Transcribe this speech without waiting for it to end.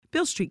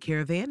Beale Street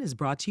Caravan is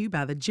brought to you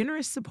by the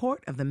generous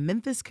support of the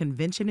Memphis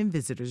Convention and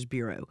Visitors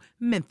Bureau.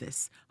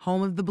 Memphis,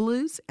 home of the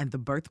blues and the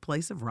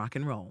birthplace of rock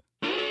and roll.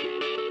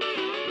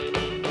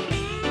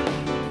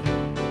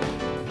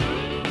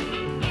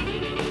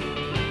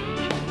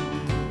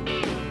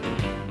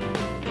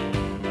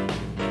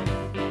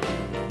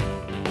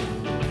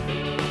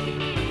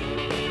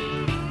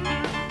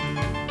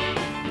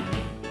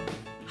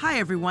 Hi,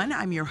 everyone.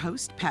 I'm your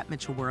host, Pat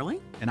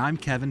Mitchell-Worley. And I'm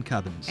Kevin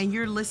Cubbins. And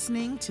you're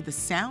listening to the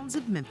Sounds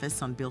of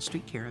Memphis on Beale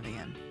Street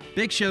Caravan.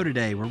 Big show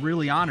today. We're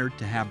really honored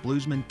to have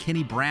bluesman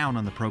Kenny Brown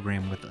on the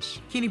program with us.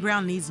 Kenny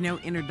Brown needs no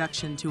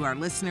introduction to our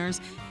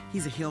listeners.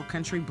 He's a hill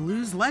country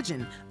blues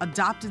legend,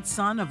 adopted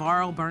son of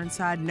R.L.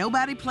 Burnside.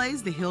 Nobody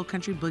plays the hill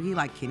country boogie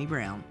like Kenny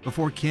Brown.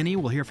 Before Kenny,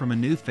 we'll hear from a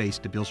new face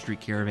to Beale Street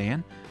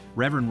Caravan,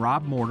 Reverend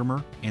Rob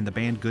Mortimer and the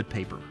band Good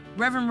Paper.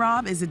 Reverend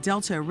Rob is a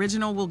Delta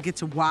original. We'll get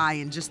to why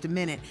in just a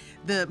minute.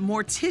 The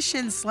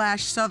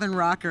mortician/Southern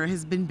rocker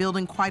has been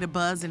building quite a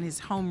buzz in his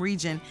home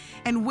region,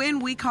 and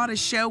when we caught his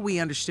show, we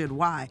understood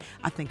why.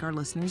 I think our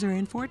listeners are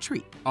in for a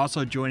treat.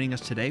 Also joining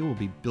us today will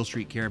be Beale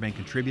Street Caravan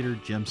contributor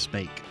Jim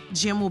Spake.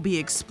 Jim will be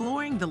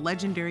exploring the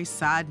legendary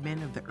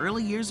sidemen of the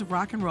early years of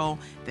rock and roll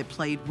that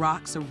played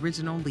rock's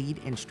original lead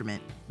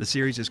instrument. The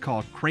series is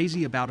called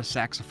Crazy About a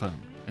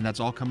Saxophone, and that's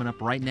all coming up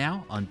right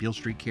now on Beale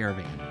Street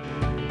Caravan.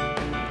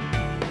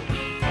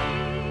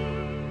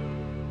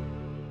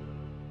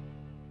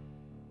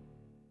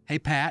 Hey,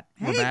 Pat.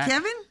 We're back. Hey,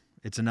 Kevin.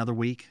 It's another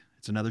week.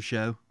 It's another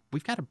show.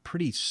 We've got a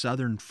pretty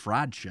southern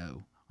fried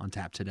show on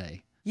tap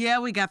today. Yeah,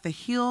 we got the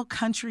hill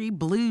country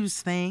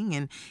blues thing,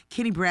 and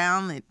Kenny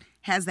Brown that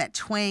has that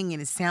twang in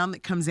his sound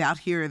that comes out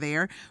here or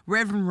there.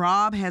 Reverend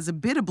Rob has a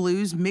bit of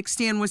blues mixed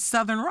in with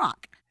southern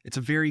rock. It's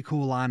a very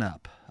cool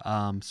lineup.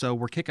 So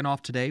we're kicking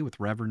off today with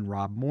Reverend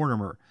Rob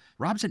Mortimer.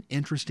 Rob's an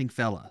interesting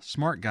fella,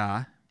 smart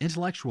guy,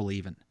 intellectual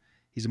even.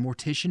 He's a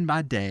mortician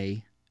by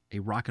day, a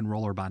rock and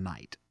roller by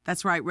night.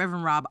 That's right.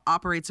 Reverend Rob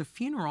operates a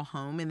funeral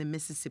home in the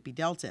Mississippi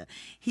Delta.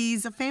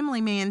 He's a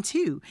family man,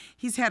 too.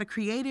 He's had a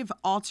creative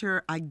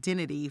alter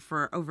identity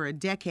for over a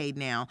decade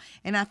now,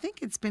 and I think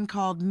it's been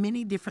called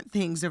many different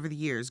things over the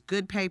years.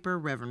 Good Paper,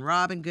 Reverend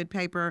Rob and Good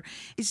Paper.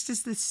 It's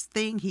just this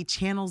thing he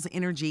channels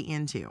energy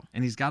into.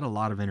 And he's got a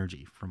lot of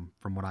energy from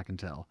what I can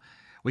tell.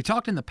 We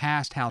talked in the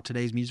past how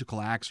today's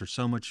musical acts are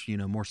so much,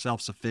 more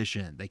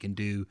self-sufficient. They can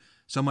do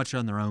so much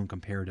on their own,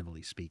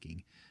 comparatively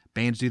speaking.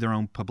 Bands do their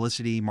own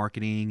publicity,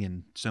 marketing,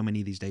 and so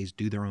many these days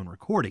do their own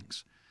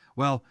recordings.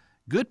 Well,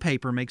 Good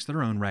Paper makes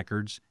their own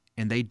records,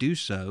 and they do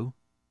so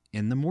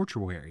in the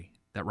mortuary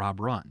that Rob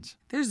runs.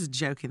 There's a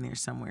joke in there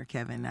somewhere,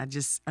 Kevin. I'm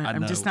just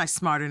not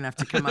smart enough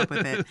to come up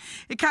with it.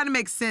 It kind of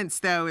makes sense,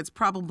 though. It's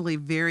probably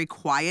very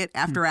quiet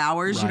after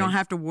hours. Right. You don't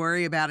have to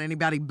worry about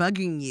anybody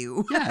bugging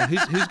you. Yeah,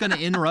 who's going to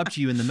interrupt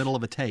you in the middle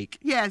of a take?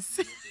 Yes.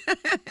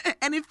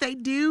 And if they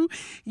do,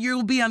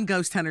 you'll be on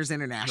Ghost Hunters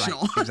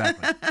International. Right,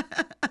 exactly.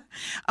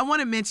 I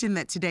want to mention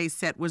that today's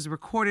set was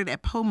recorded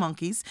at Po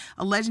Monkeys,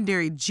 a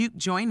legendary juke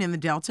joint in the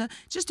Delta,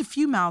 just a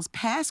few miles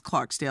past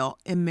Clarksdale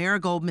in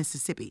Marigold,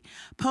 Mississippi.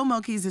 Po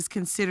Monkeys is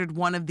considered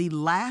one of the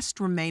last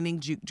remaining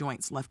juke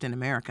joints left in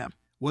America.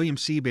 William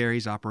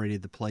Seabury's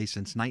operated the place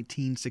since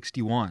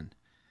 1961.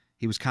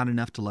 He was kind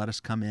enough to let us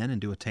come in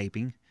and do a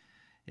taping.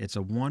 It's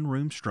a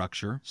one-room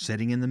structure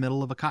sitting in the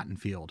middle of a cotton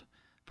field.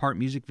 Part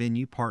music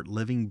venue, part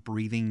living,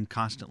 breathing,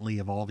 constantly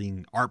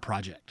evolving art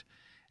project.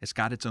 It's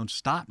got its own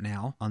stop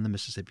now on the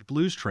Mississippi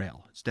Blues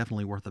Trail. It's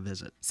definitely worth a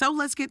visit. So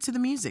let's get to the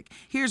music.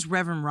 Here's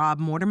Reverend Rob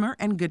Mortimer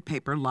and Good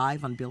Paper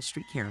live on Beale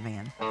Street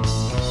Caravan.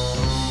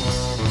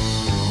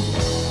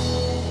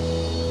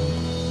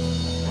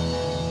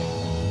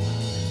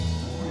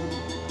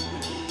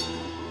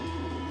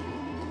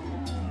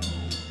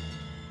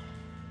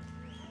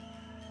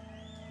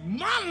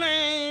 My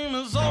name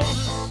is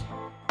Otis.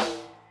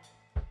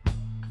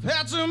 I've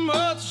had too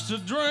much to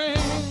drink.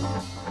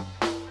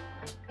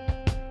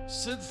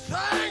 Said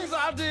things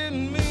I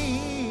didn't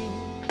mean.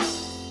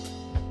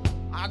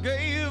 I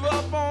gave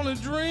up on a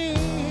dream.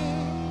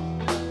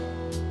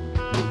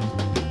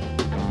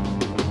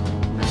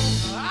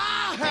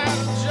 I had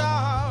a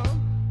job,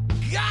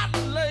 got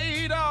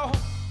laid off,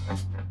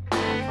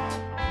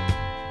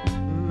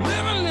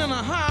 living in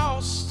a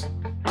house,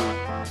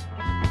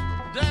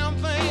 damn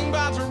thing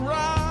about to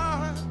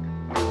ride.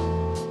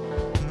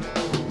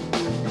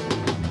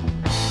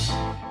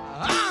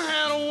 I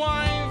had a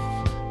wife,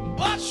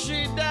 but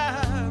she died.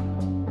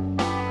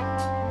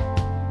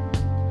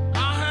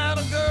 I had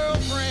a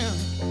girlfriend,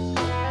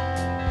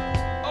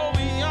 oh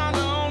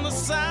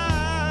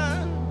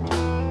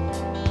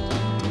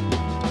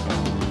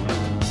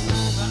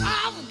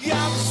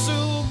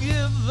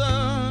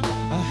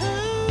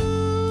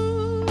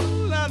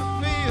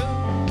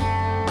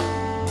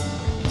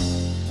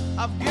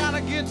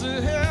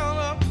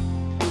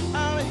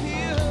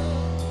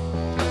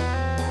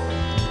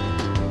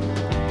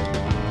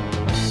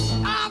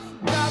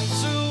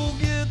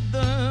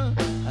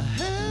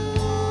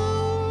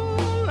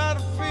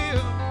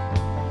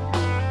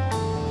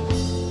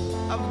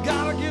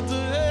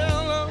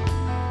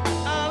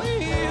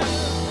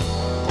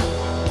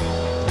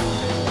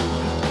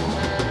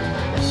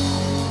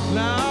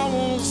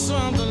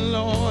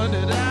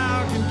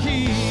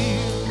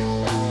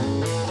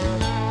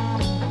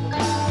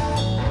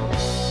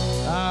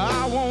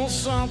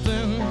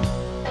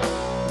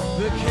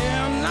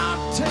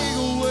cannot take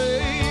away.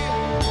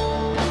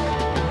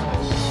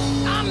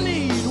 I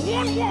need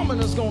one woman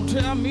that's gonna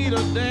tell me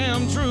the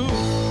damn truth.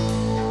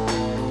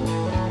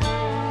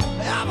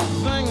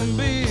 Everything in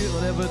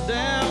build, every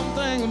damn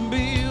thing in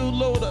build,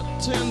 Lord, I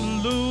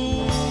tend to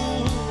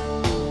lose.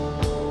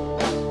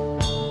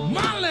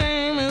 My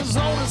name is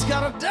Otis,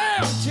 got a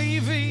damn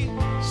TV.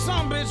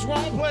 Some bitch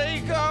won't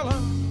play color.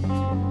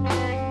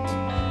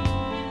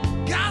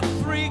 Got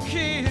 3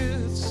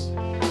 kids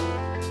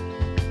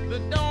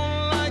that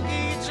don't like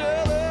each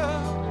other.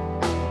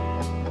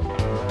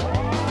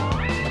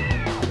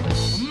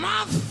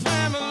 My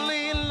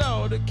family,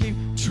 Lord, they keep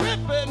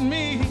tripping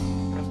me.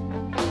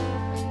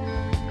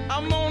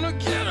 I'm gonna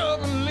get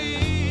up and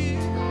leave.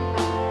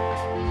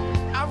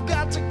 I've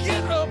got to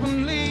get up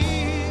and leave.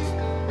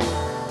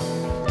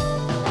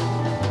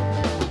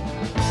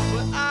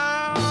 But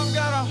I've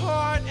got a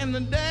heart and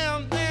the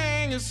damn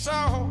thing is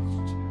soft.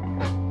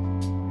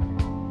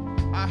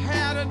 I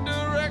had a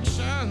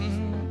direction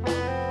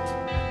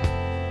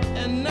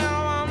and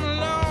now I'm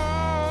alone.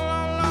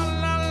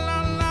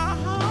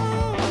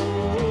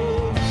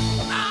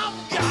 I've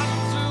got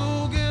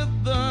to get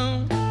the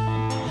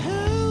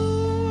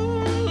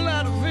hell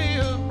out of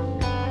here.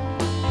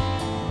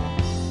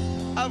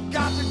 I've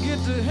got to get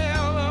the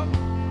hell up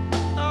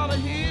out of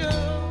here.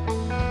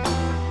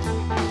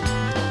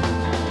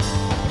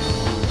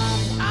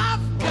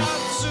 I've got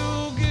to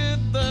get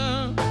the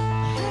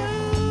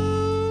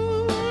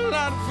hell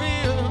out of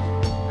here.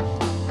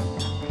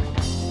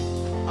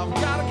 I've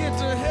got to get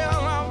the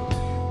hell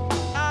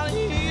out of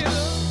here.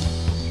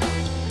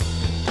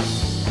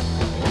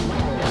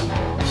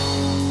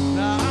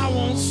 Now I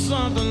want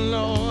something,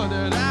 Lord,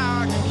 that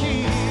I can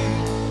keep.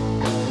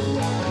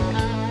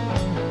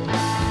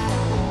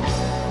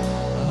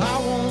 I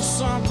want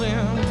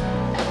something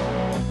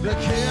that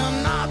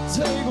cannot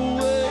take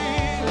away.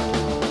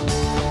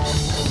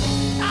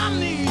 I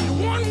need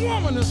one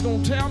woman that's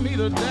gonna tell me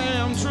the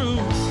damn truth.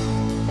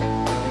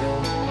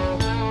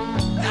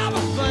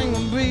 Everything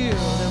will be,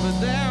 every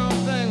damn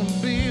thing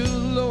will be,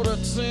 Lord, I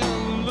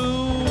tend to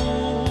lose.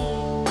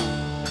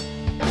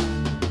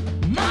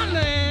 My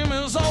name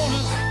is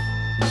Otis.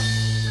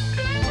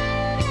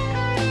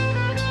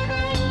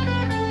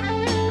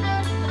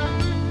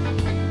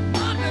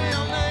 My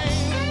damn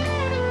name.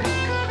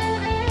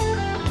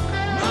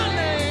 My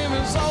name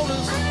is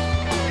Otis.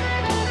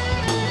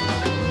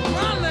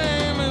 My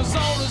name is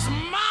Otis.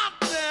 My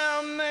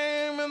damn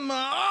name is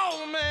my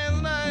old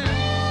man's name.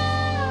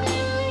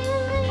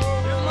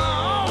 It's my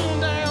own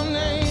damn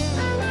name.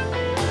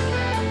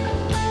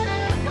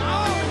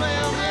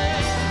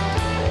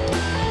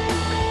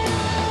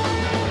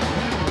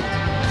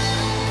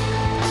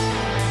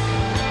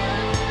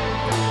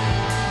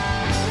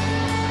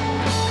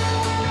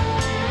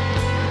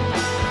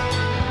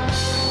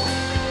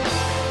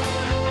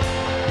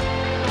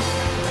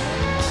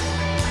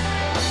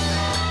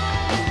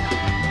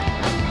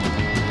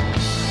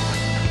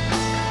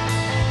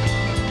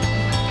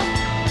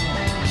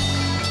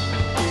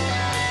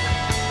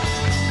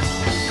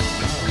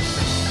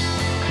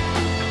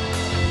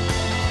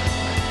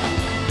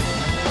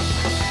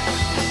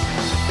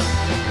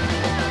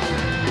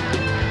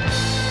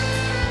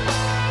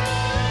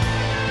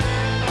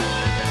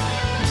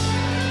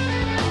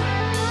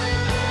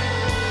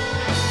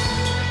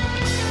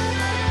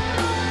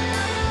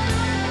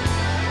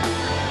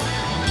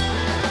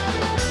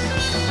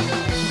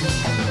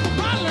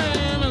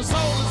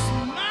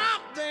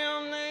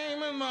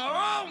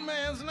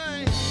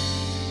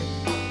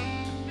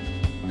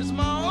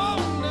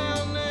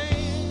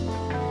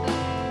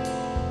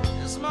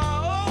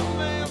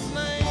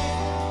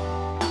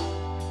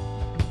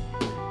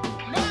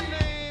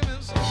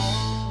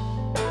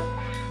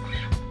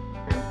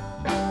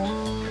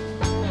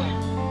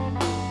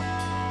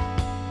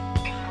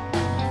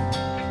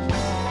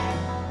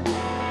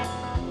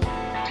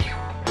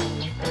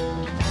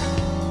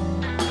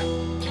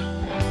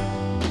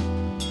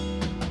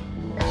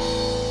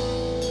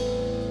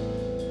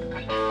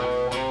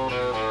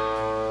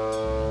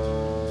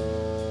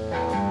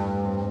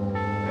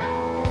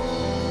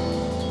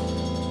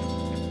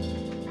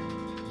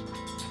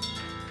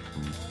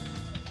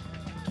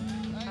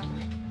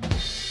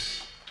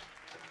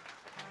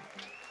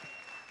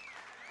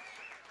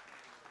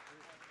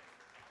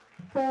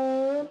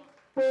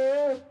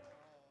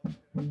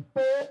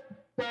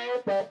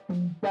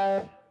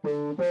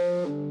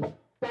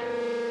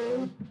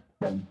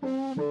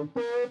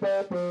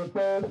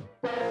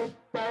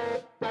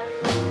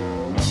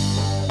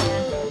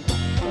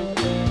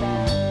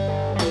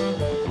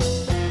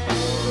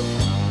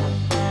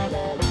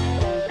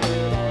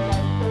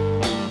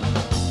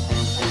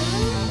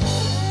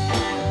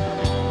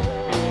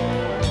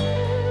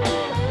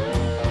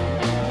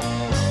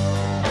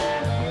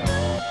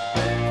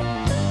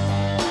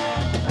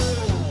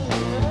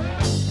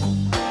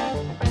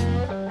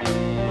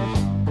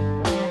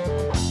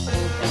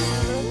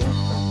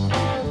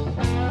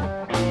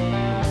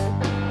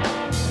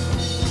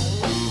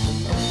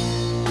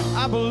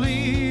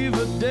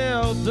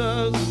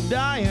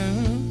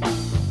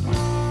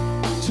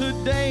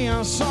 Today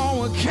I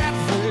saw a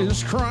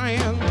catfish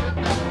crying.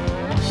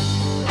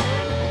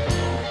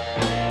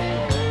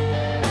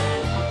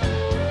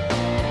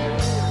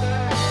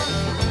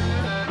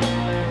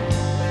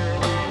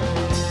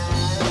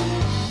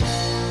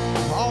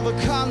 All the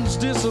cotton's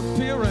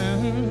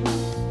disappearing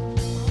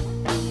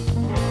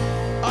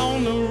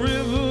on the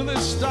river that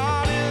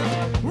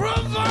started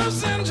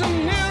reverse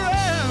engineering.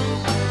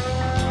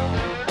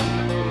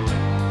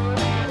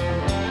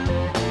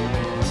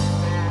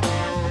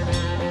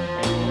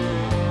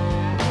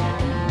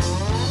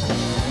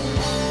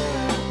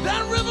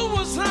 That river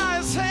was high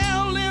as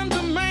hell in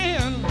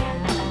demand,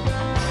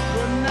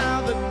 but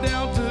now the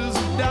delta's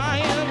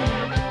dying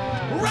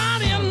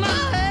right in my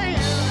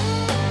hand.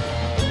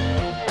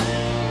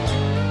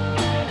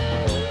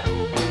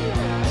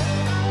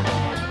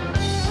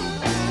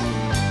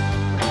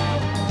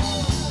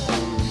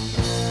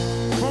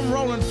 From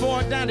Rolling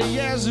Fork down to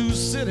Yazoo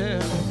City,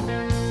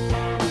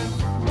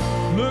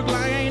 look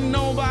like ain't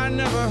nobody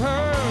never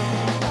heard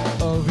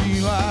of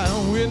Eli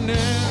Whitney.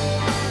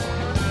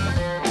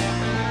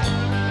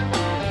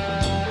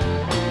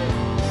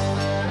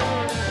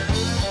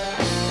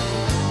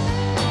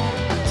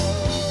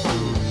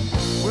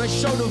 They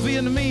show the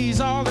Vietnamese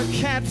all the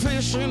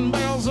catfishing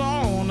bells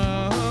on.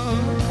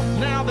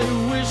 Now they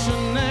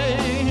wishing they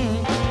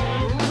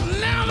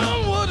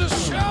never would have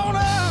showed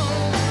up.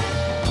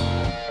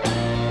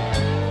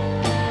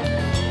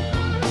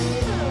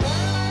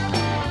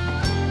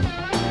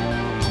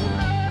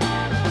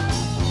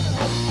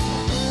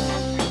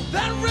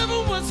 That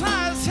river was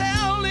high as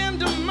hell in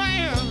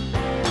demand,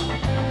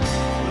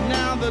 but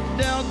now the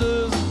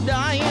delta's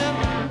dying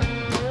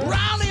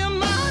right in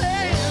my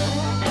hand.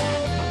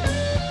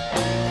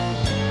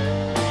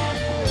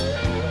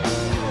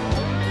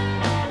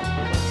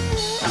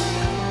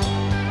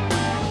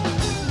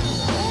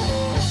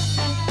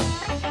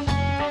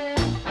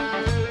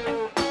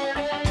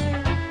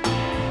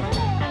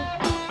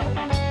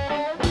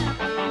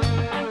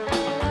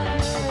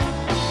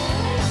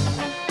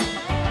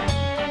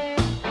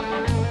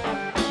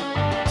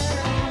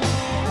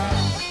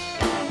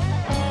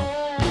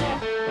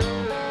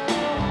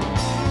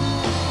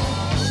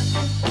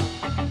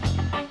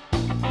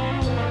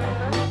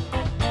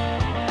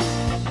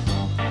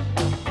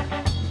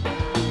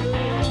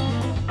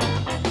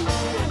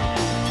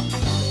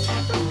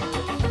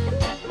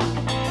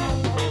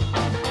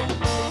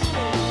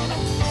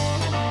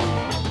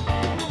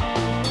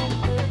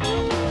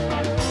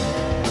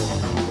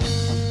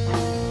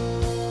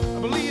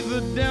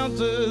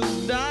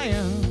 Delta's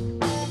dying.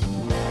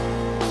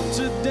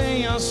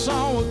 Today I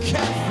saw a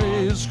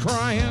catfish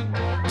crying.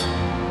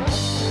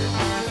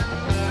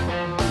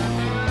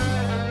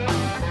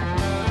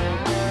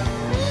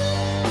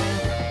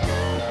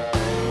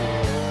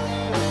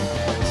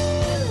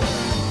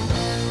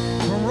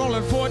 From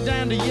Rolling Fork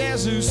down to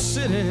Yazoo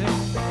City,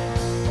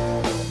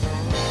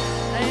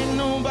 ain't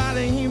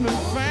nobody even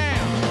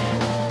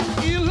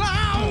found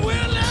Eli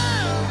Whitney.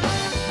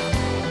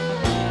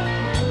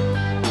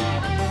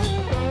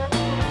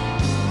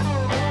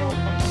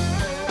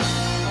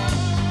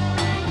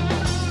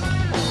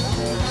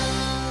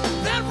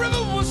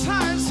 River was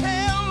high as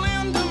hell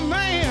in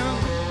demand,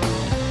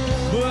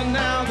 but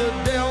now the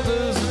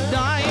delta's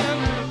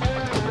dying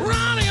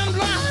right in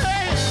my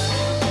hand.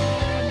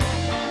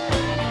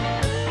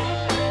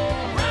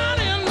 Right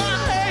in my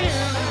hand.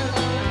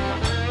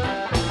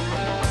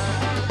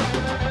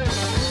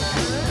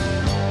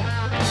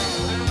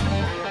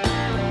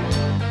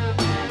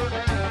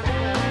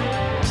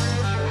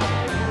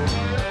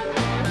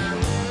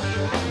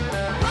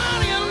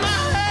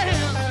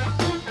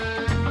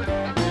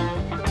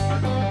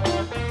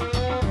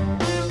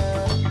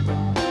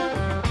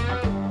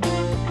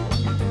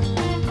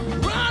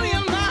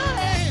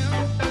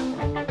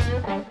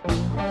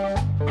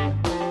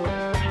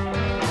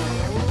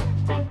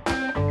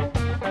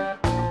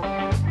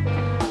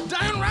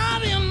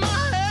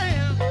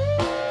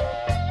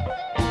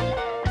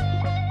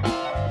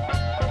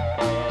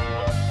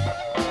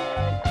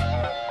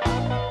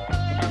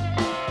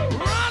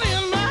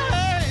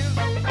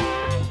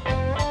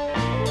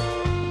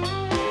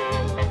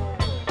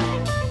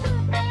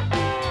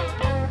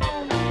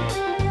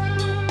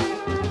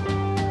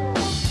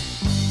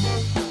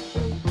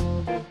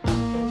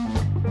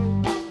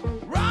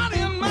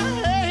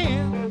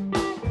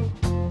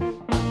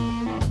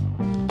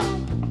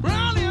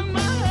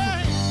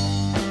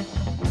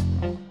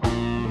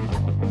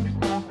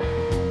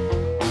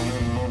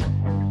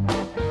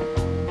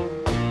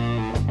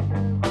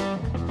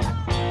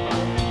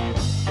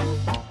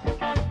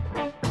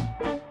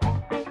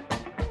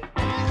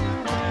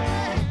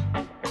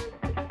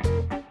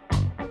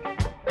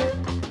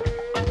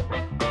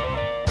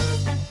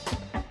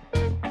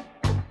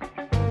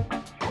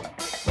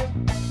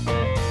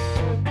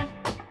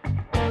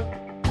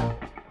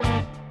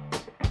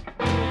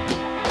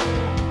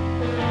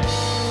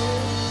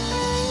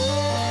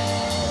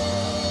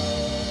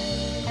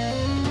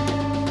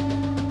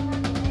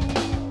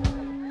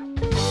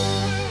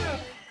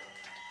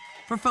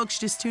 For folks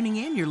just tuning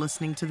in, you're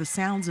listening to the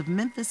sounds of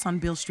Memphis on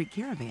Beale Street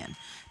Caravan.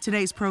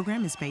 Today's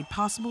program is made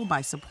possible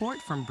by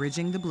support from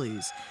Bridging the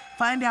Blues.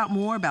 Find out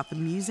more about the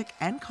music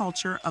and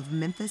culture of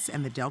Memphis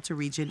and the Delta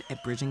region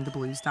at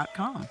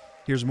bridgingtheblues.com.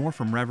 Here's more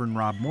from Reverend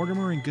Rob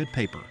Mortimer and Good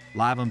Paper,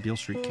 live on Beale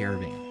Street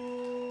Caravan.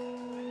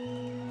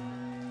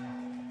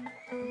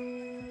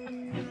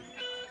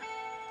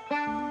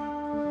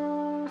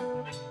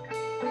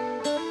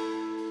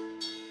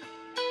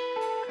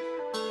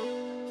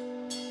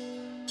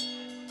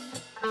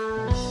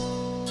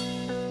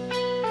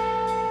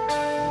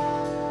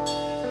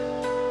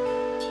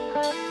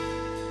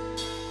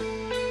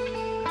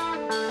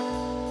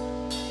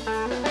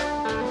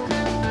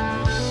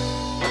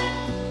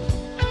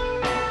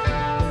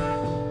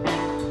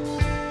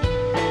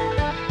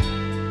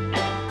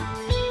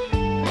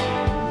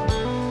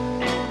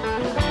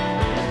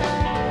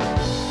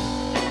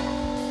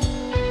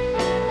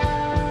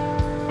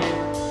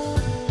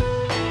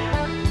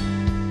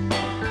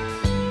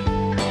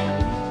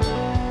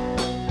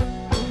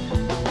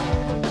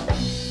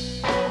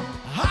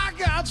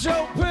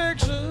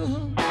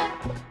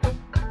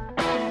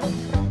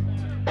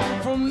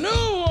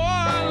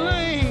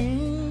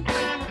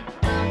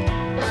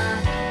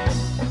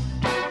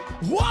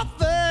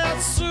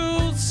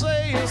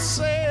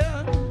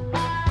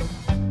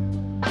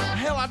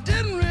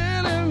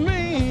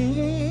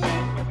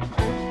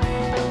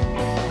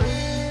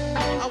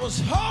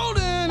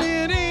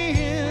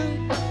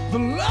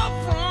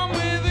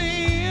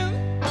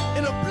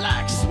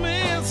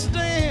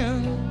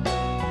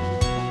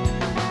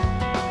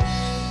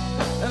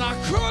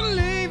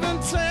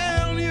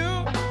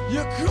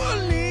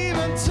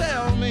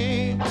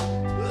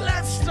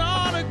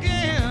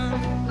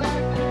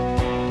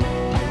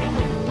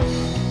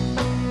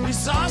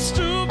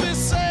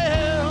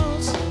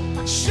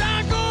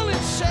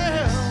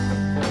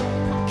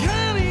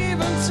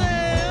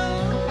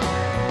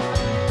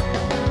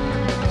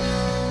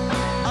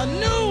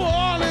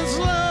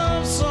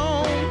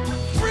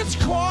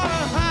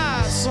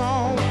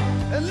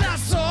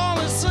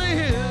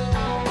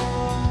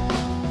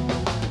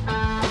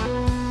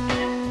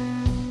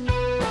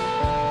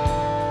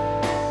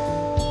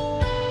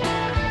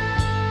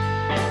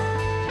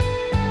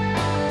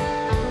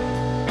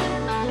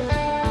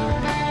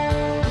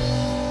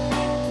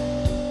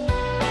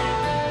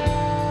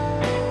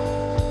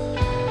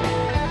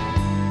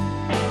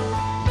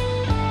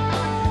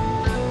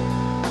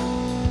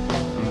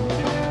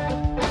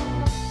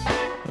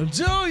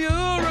 Do you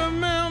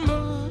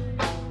remember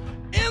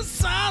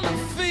inside the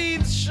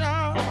feed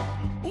shop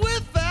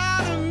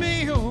without a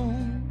meal?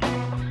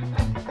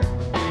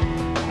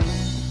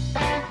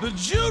 The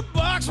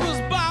jukebox was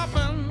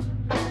bopping,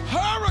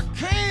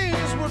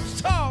 hurricanes were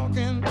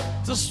talking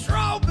to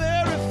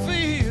strawberry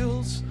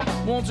fields.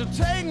 Won't you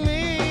take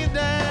me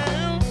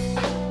down?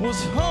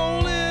 Was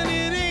holding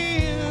it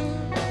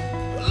in,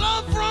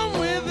 love from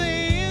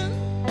within,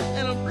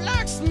 and a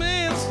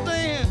blacksmith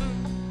stand.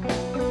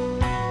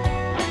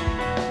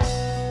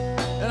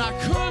 And I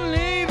couldn't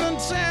even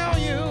tell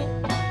you,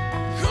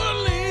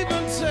 couldn't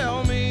even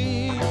tell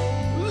me,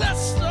 let's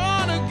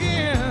start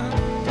again.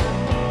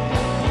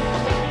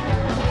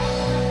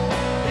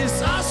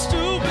 It's our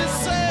stupid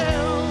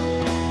self,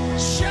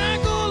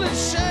 shackle and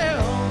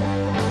shell,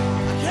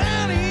 I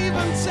can't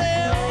even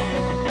tell.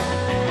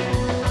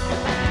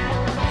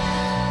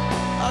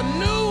 A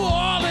New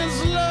Orleans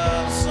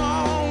love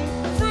song,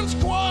 French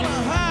Quarter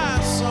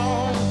High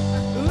song,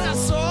 and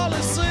that's all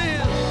this is.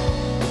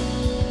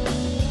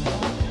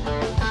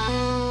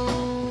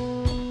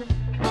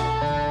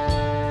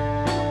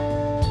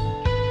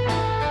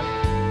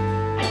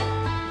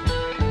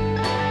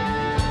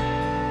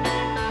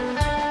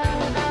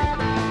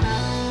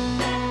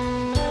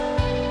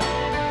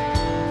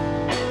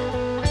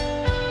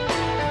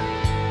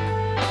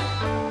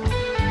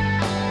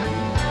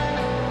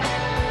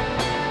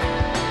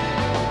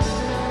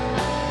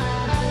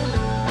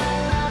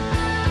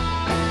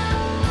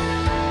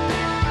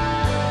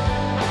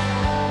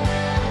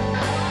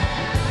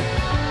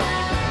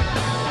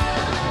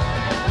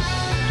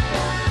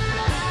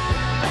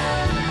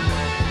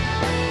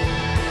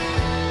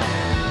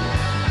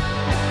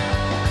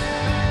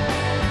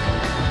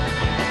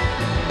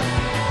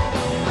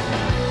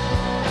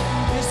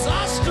 It's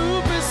our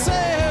stupid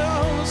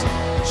selves,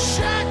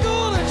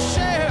 shackled and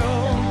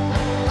shelled,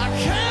 I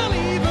can't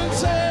even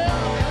tell.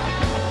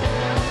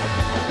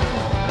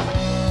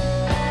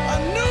 A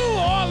New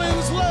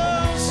Orleans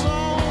love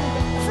song,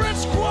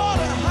 French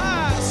Quarter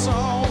High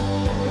song,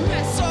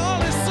 that's all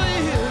this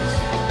is.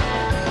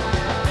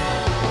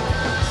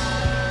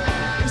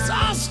 It's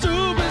our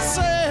stupid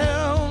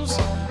selves,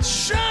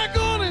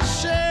 shackled and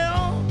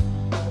shelled,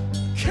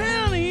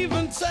 can't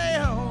even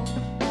tell.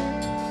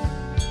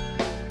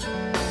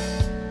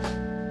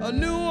 A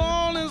New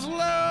Orleans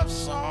love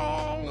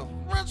song, a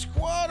French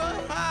Quarter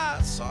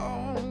High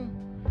song,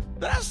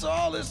 that's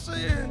all this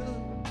is.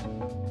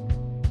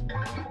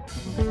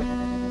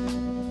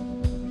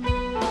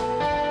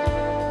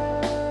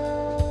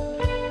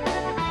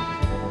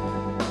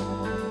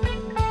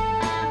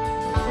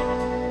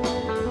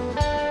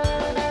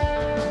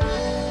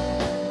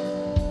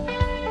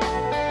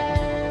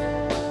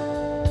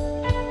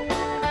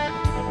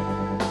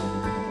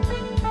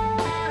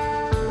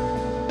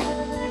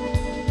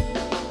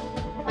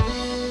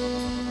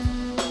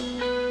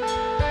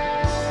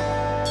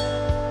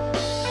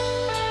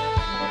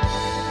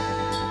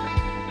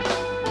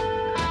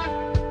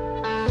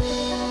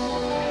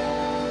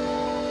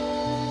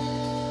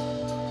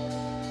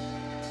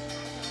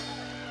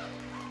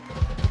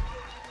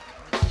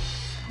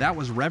 That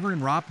was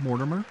Reverend Rob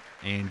Mortimer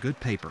and Good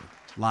Paper,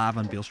 live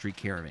on Beale Street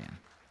Caravan.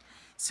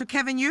 So,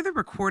 Kevin, you're the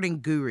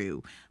recording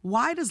guru.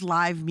 Why does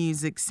live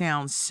music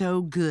sound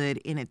so good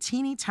in a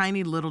teeny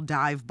tiny little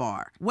dive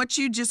bar? What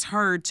you just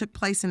heard took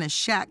place in a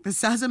shack the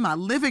size of my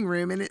living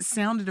room, and it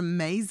sounded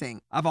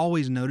amazing. I've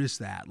always noticed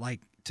that.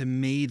 Like, to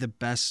me, the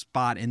best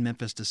spot in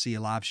Memphis to see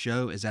a live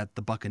show is at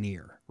the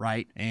Buccaneer,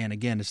 right? And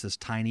again, it's this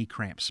tiny,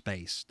 cramped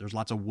space. There's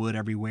lots of wood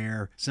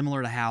everywhere,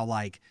 similar to how,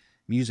 like,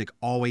 music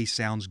always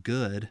sounds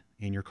good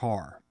in your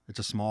car. It's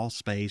a small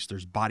space.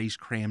 There's bodies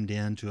crammed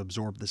in to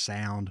absorb the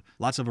sound.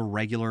 Lots of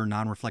irregular,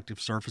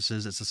 non-reflective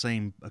surfaces. It's the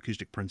same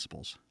acoustic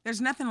principles. There's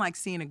nothing like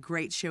seeing a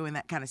great show in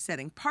that kind of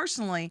setting.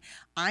 Personally,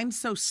 I'm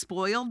so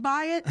spoiled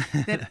by it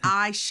that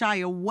I shy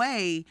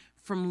away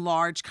from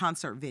large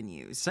concert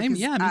venues. Same,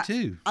 yeah, me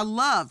too. I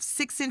love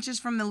 6 inches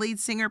from the lead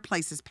singer,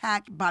 places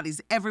packed,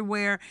 bodies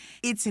everywhere.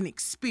 It's an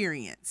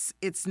experience.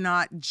 It's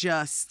not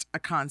just a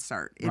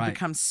concert. It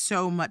becomes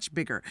so much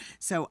bigger.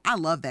 So I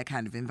love that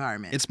kind of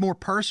environment. It's more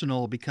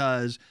personal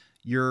because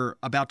you're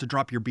about to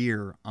drop your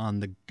beer on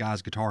the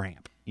guy's guitar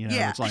amp. You know,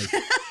 it's like...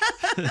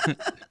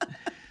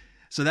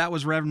 So that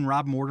was Reverend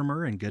Rob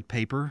Mortimer and Good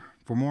Paper.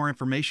 For more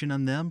information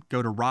on them,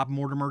 go to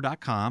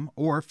robmortimer.com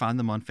or find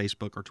them on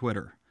Facebook or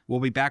Twitter. We'll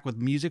be back with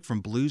music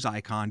from blues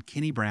icon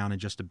Kenny Brown in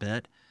just a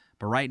bit.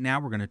 But right now,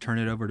 we're going to turn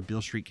it over to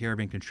Beale Street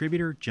Caravan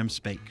contributor Jim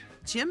Spake.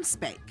 Jim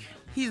Spake.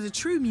 He's a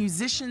true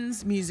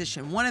musician's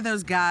musician, one of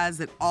those guys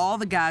that all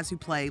the guys who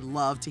play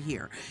love to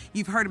hear.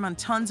 You've heard him on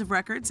tons of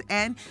records,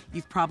 and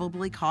you've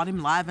probably caught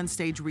him live on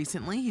stage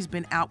recently. He's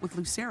been out with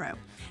Lucero.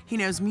 He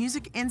knows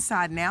music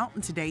inside and out,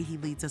 and today he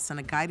leads us on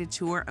a guided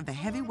tour of the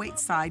heavyweight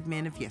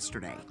sidemen of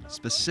yesterday.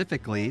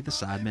 Specifically, the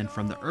sidemen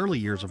from the early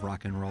years of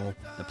rock and roll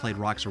that played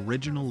rock's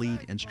original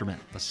lead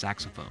instrument, the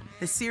saxophone.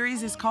 The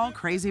series is called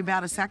Crazy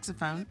About a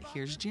Saxophone.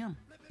 Here's Jim.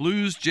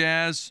 Blues,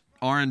 jazz,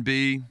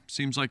 R&B,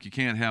 seems like you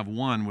can't have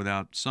one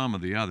without some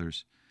of the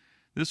others.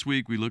 This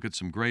week we look at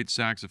some great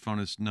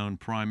saxophonists known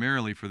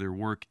primarily for their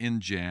work in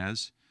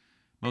jazz.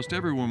 Most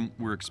everyone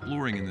we're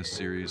exploring in this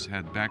series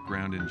had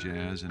background in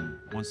jazz, and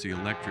once the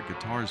electric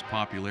guitar's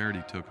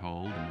popularity took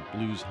hold and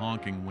blues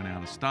honking went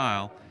out of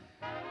style,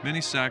 many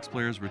sax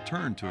players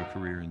returned to a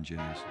career in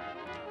jazz.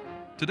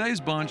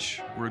 Today's bunch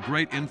were a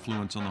great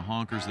influence on the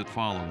honkers that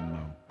followed them,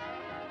 though.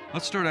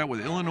 Let's start out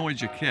with Illinois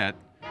Jacquet,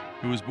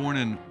 who was born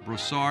in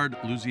Brossard,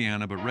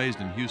 Louisiana, but raised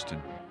in Houston.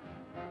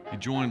 He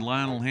joined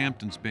Lionel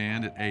Hampton's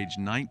band at age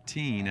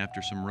 19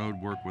 after some road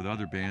work with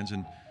other bands,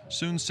 and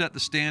soon set the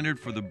standard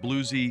for the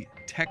bluesy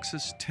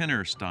Texas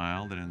tenor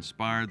style that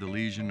inspired the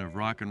legion of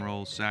rock and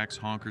roll sax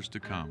honkers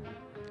to come.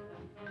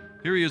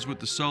 Here he is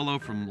with the solo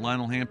from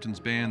Lionel Hampton's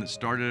band that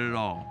started it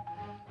all,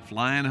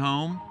 Flying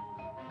Home,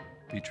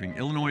 featuring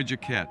Illinois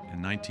Jacquet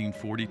in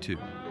 1942.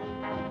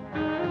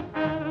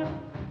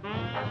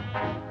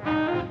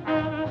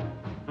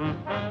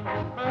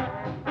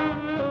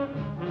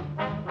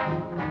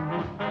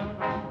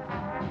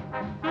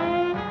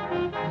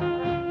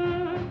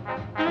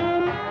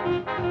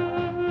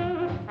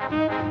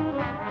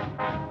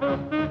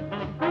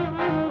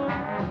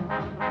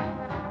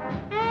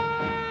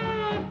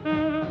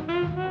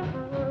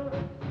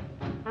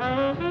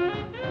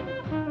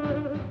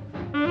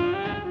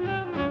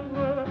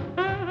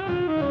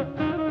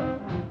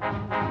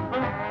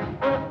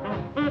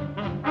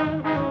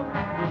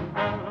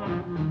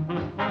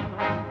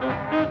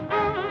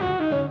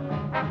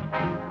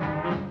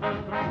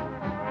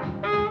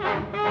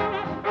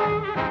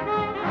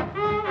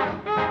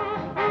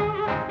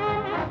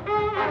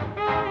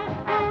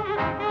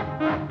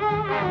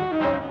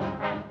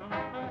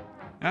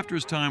 After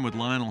his time with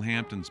Lionel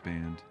Hampton's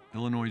band,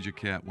 Illinois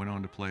Jacquet went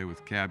on to play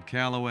with Cab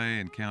Calloway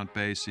and Count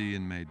Basie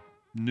and made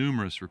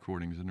numerous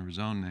recordings under his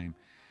own name.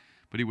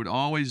 But he would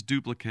always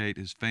duplicate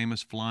his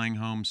famous Flying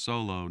Home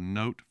solo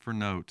note for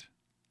note,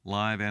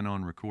 live and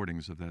on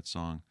recordings of that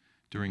song,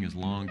 during his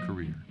long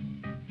career.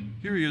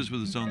 Here he is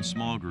with his own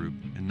small group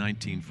in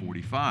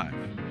 1945.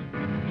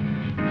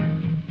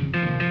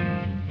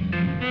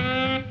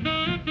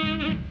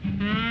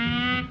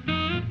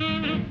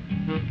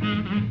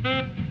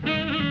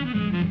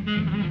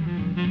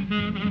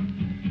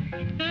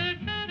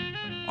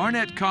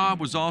 Arnett Cobb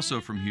was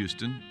also from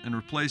Houston and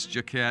replaced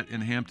Jacquet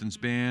in Hampton's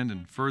band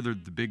and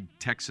furthered the big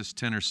Texas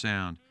tenor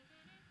sound.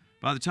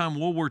 By the time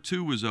World War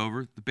II was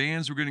over, the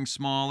bands were getting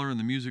smaller and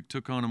the music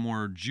took on a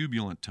more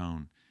jubilant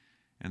tone,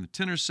 and the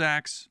tenor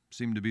sax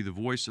seemed to be the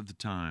voice of the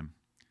time.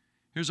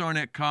 Here's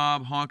Arnett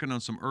Cobb honking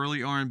on some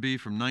early R&B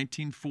from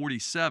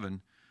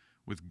 1947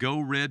 with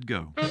Go Red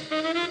Go.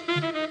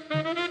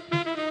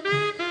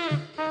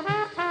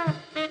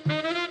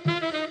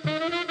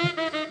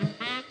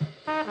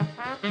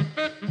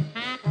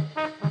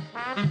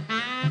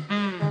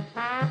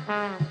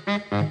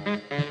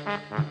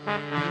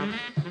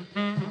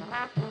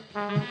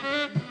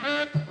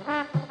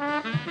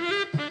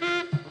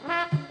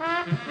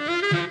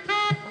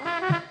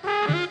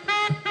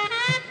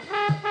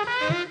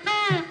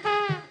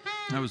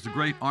 That was the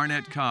great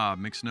Arnett Cobb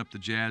mixing up the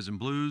jazz and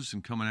blues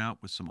and coming out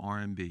with some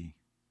R&B.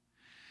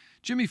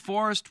 Jimmy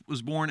Forrest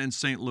was born in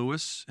St.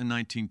 Louis in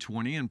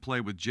 1920 and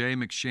played with Jay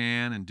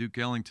McShann and Duke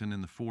Ellington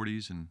in the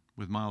 40s and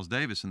with Miles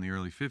Davis in the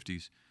early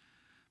 50s.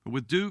 But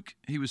with Duke,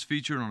 he was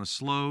featured on a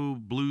slow,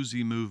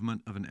 bluesy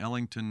movement of an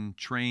Ellington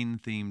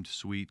train-themed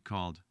suite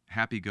called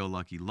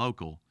Happy-Go-Lucky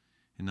Local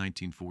in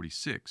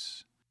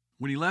 1946.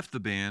 When he left the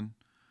band,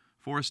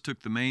 Forrest took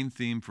the main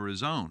theme for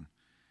his own,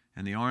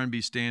 and the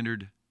R&B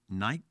standard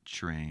Night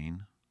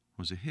Train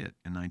was a hit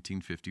in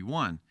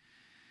 1951.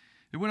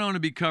 It went on to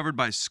be covered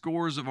by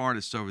scores of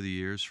artists over the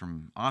years,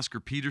 from Oscar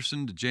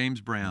Peterson to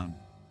James Brown,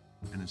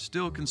 and is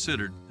still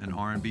considered an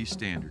R&B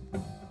standard.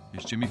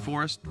 Here's Jimmy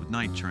Forrest with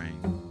Night Train.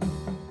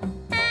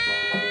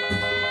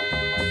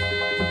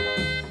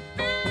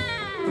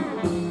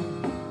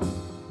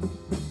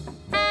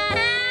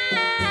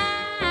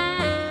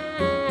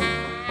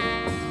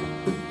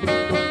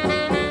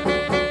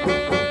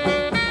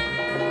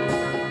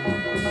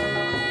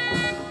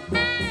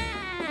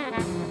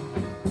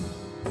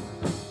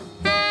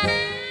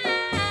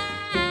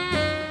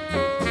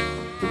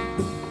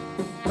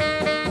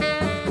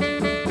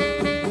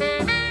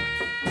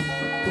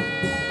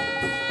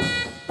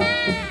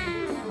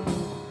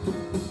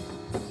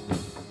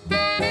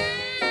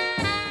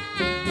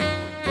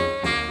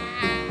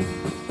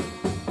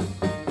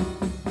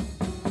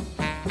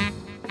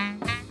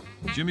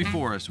 Jimmy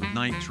Forrest with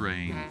Night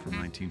Train from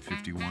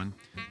 1951.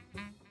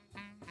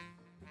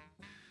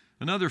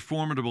 Another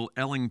formidable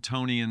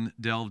Ellingtonian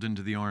delved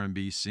into the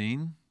R&B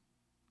scene.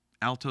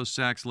 Alto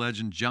sax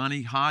legend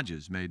Johnny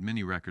Hodges made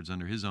many records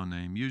under his own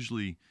name,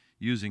 usually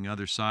using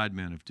other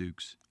sidemen of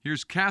Duke's.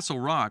 Here's Castle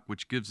Rock,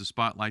 which gives the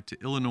spotlight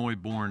to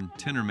Illinois-born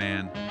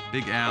tenorman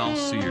Big Al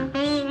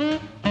Sears.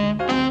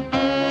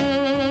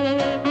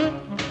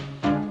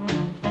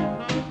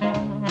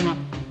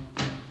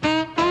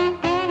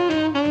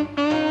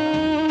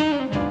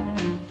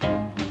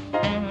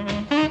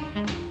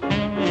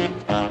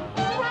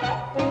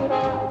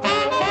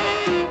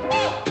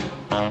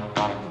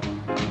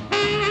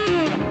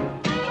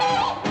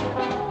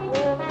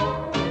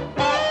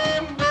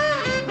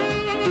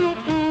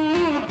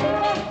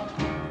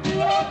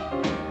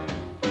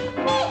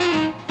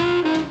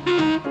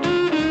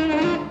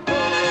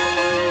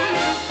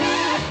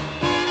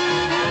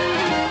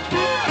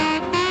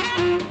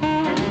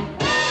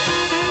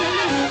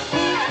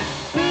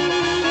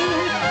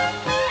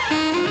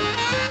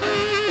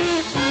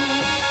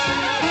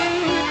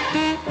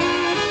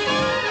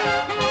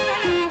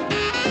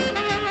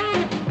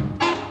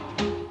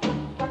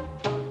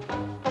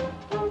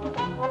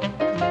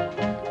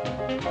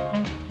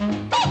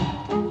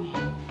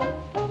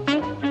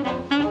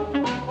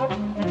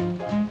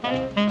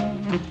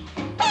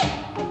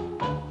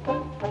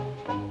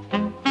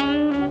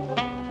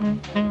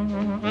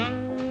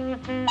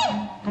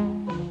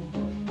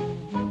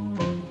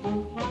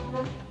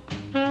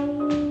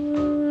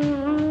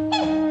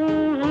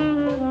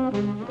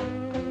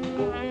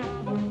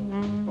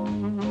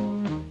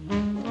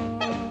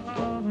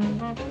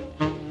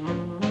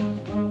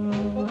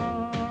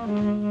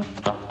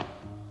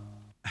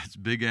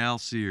 Big Al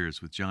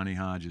Sears with Johnny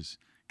Hodges.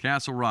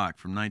 Castle Rock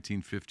from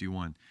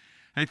 1951.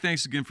 Hey,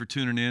 thanks again for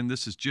tuning in.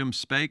 This is Jim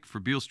Spake for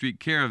Beale Street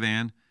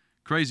Caravan,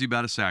 crazy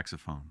about a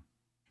saxophone.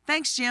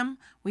 Thanks, Jim.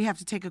 We have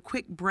to take a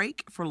quick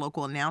break for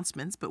local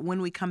announcements, but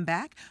when we come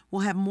back,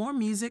 we'll have more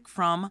music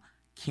from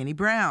Kenny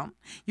Brown.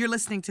 You're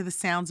listening to the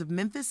sounds of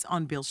Memphis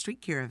on Beale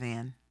Street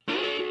Caravan.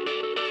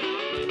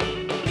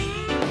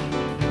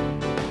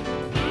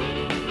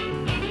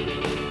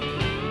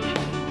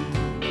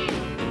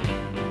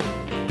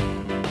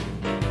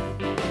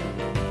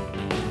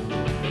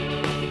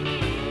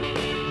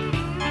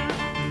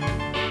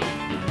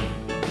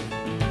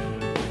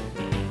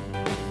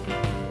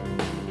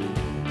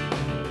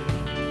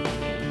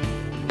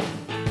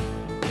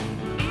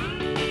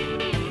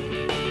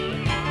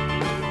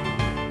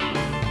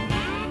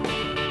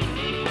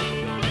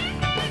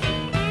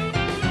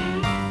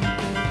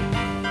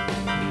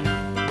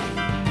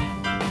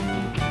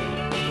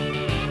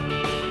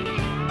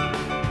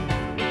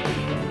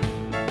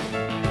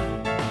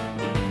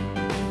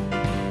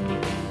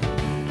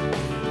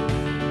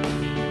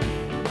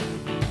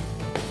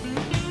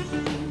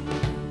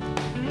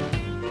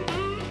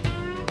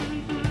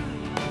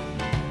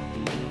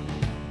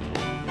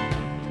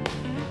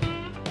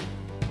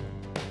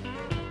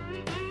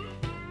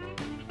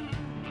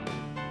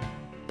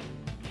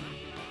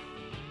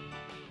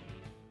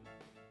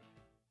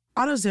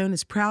 AutoZone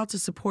is proud to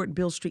support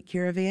Beale Street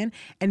Caravan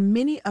and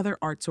many other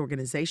arts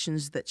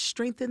organizations that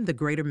strengthen the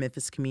greater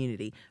Memphis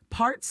community.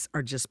 Parts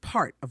are just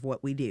part of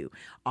what we do.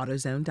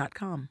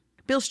 AutoZone.com.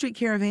 Beale Street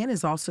Caravan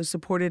is also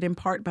supported in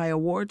part by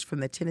awards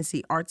from the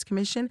Tennessee Arts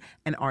Commission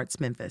and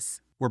Arts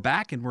Memphis. We're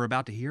back, and we're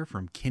about to hear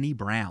from Kenny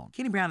Brown.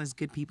 Kenny Brown is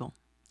good people.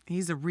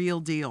 He's a real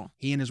deal.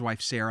 He and his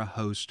wife Sarah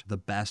host the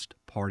best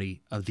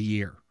party of the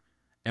year.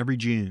 Every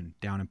June,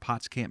 down in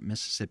Potts Camp,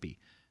 Mississippi,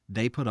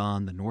 they put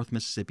on the North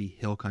Mississippi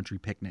Hill Country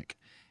Picnic,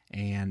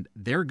 and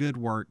their good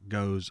work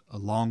goes a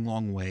long,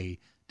 long way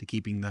to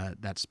keeping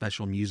that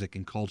special music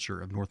and culture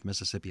of North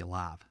Mississippi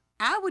alive.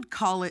 I would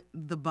call it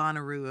the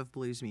Bonnaroo of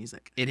blues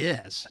music. It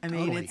is. I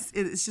mean, totally.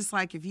 it's just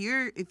like if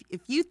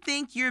you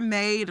think you're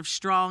made of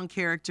strong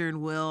character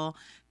and will,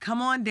 come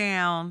on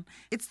down.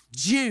 It's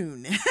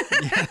June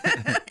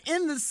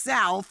in the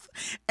South,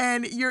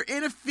 and you're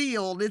in a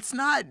field.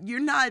 You're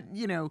not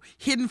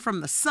hidden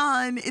from the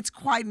sun. It's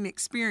quite an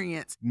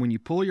experience. When you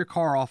pull your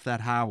car off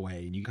that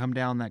highway and you come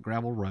down that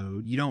gravel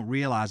road, you don't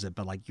realize it,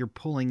 but like you're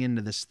pulling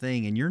into this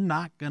thing and you're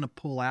not going to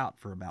pull out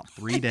for about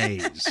 3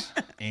 days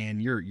and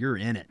you're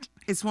in it.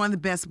 It's one of the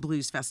best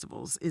blues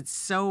festivals. It's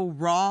so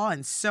raw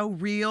and so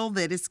real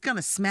that it's going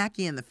to smack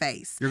you in the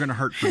face. You're going to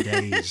hurt for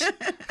days.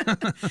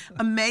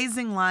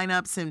 Amazing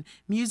lineups, and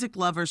music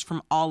lovers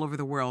from all over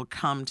the world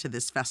come to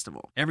this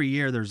festival. Every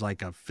year there's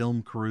like a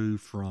film crew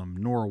from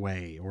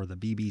Norway or the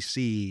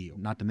BBC,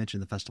 not to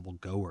mention the festival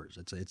goers.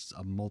 It's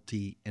a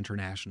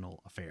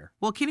multi-international affair.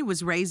 Well, Kenny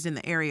was raised in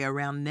the area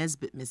around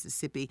Nesbitt,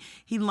 Mississippi.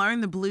 He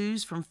learned the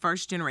blues from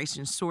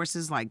first-generation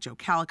sources like Joe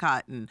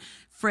Callicott and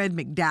Fred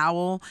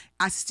McDowell.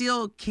 I still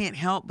can't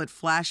help but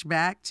flash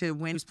back to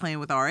when he was playing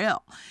with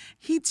RL.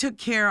 He took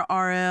care of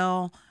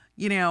RL.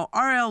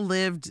 RL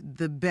lived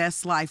the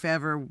best life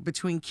ever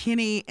between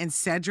Kenny and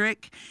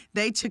Cedric.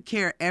 They took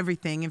care of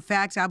everything. In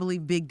fact, I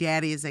believe Big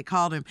Daddy, as they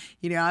called him,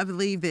 I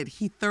believe that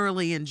he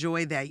thoroughly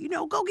enjoyed that.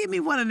 Go get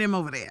me one of them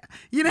over there.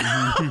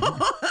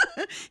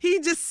 He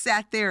just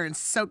sat there and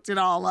soaked it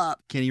all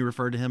up. Kenny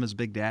referred to him as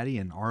Big Daddy,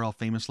 and RL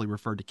famously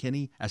referred to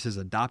Kenny as his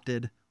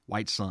adopted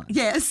white son.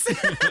 Yes.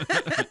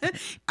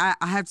 I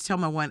have to tell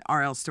my one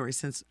RL story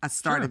since I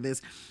started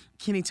this.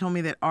 Kenny told me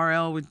that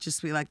RL would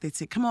just be like, they'd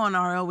say, "Come on,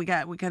 RL, we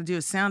got to do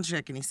a sound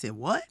check." And he said,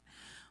 "What?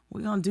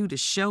 We're going to do the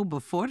show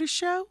before the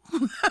show?"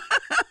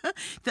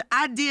 The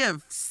idea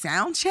of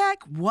sound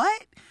check?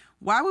 What?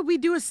 Why would we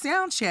do a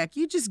sound check?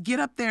 You just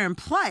get up there and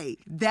play.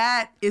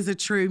 That is a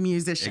true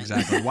musician.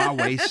 Exactly. Why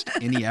waste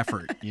any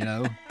effort,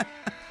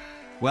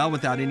 Well,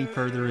 without any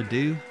further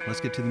ado,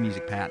 let's get to the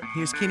music, Pat.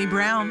 Here's Kenny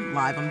Brown,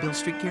 live on Beale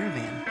Street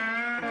Caravan.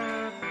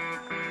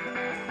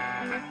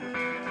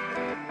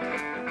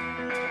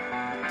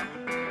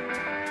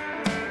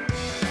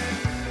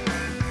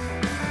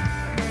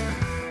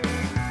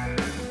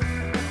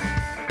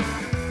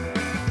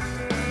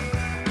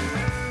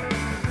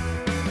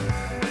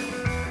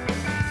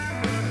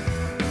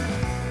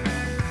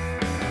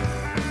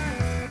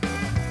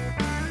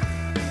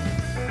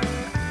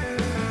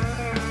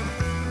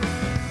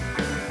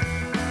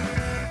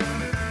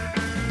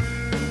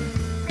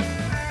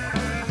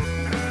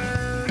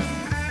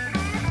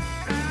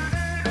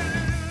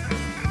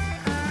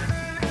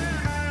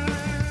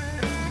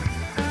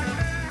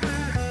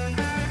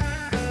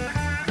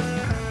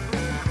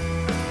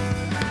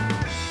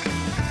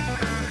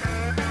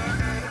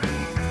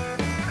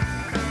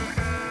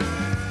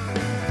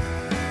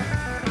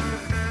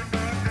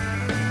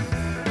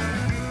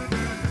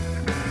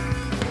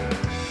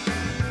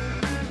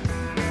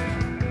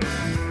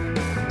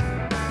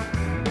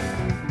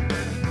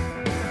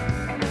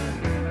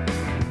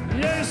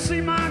 See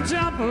my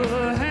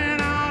jumper hang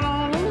out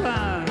on the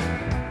line.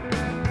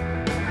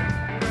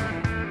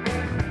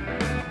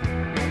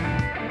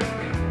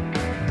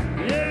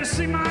 Yeah, you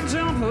see my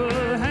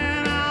jumper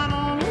hang out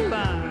on the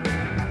line.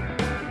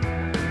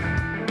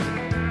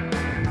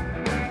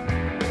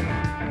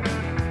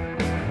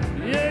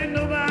 Yeah, you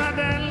know about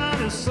that love,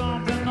 there's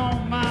something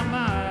on my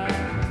mind.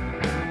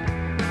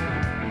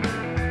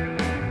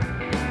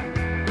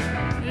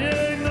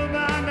 Yeah, you know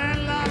about that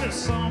love, there's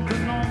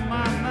something on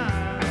my mind.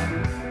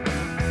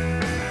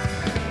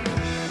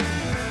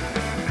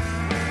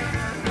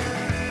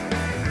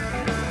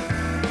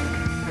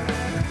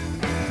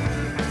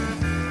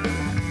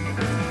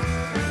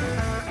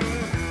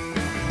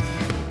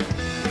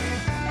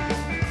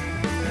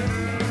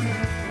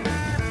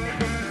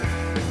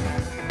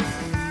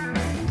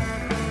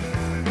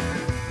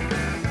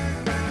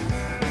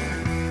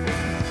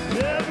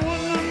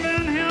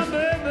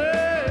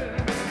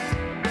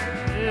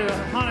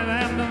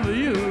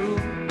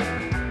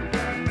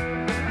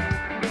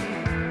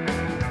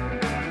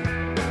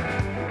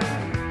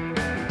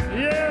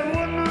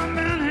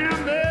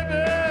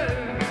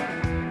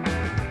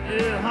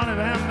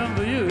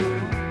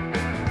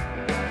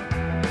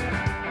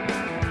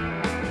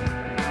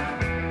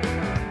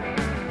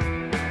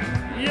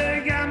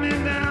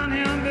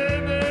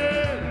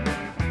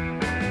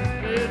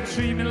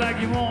 Treat me like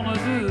you wanna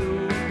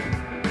do.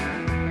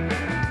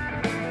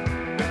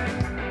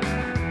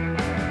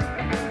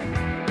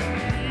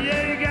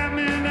 Yeah, you got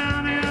me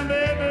down here,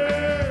 baby.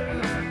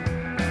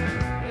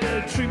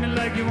 Yeah, treat me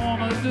like you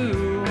wanna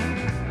do.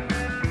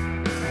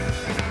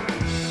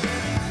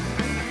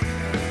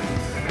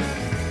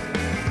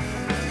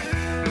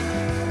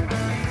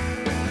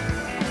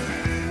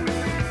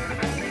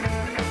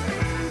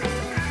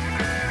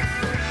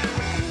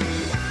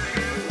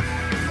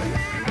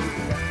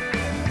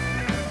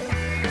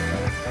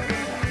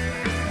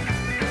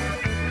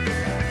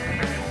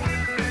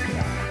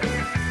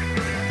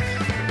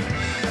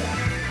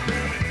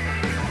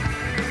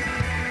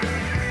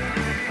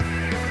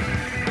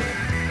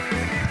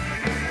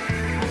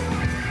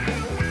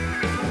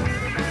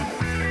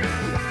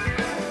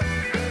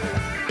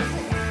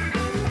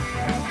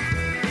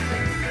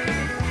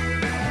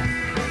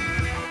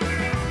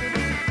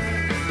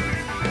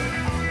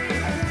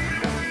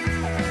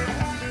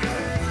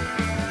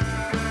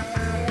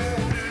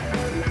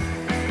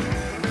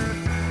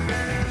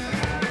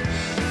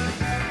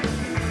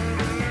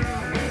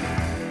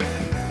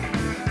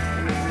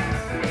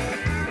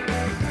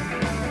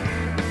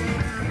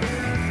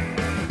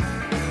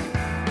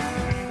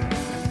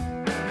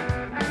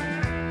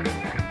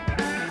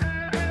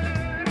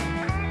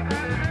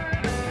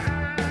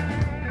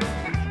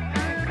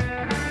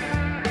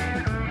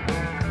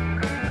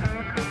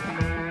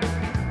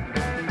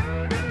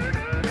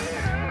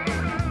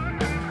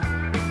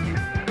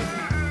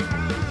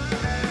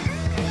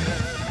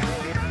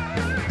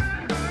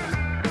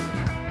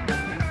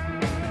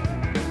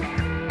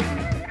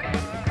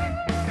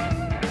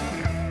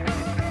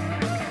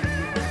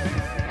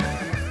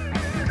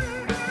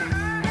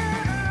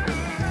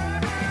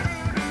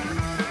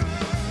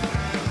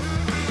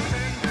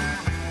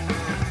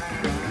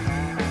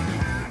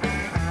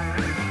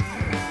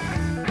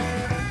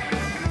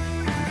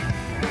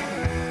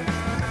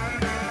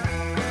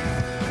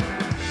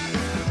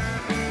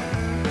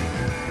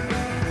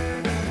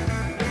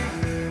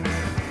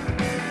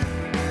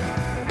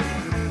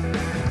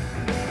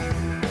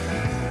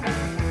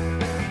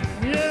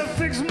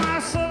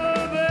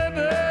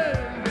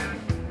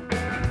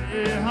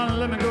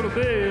 to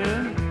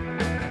bed.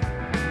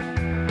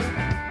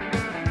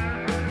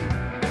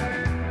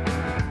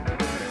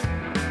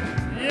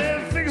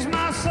 Yeah, fix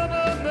my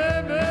supper,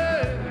 baby.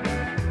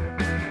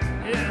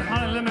 Yeah,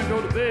 honey, let me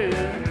go to bed.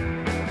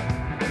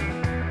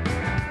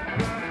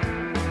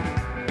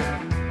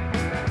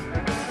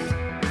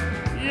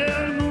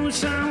 Yeah, the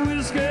moonshine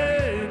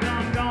whiskey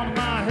done gone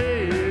to my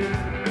head.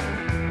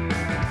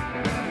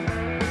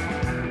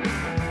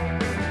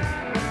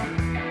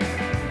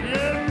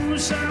 Yeah, the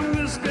moonshine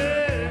whiskey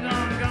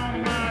done gone to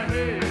my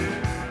head.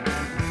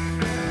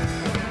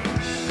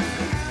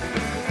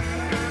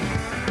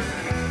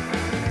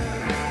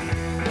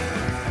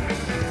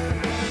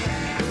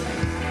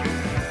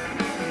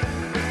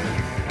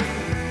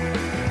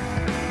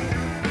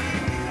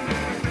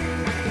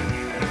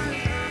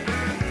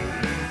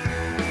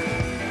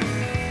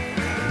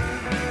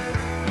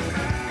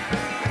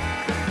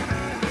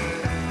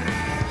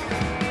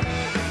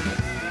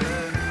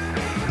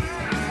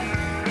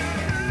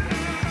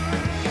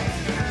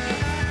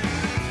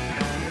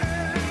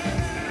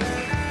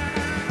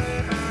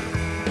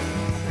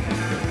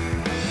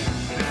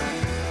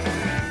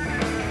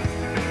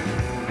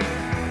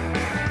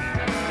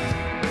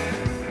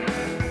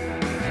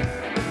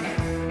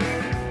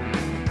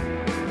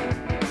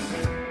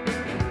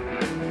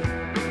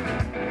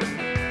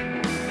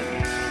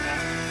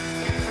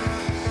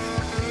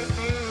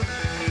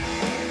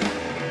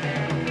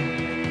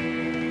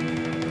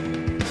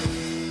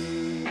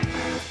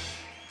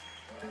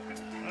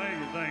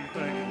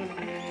 Thank you.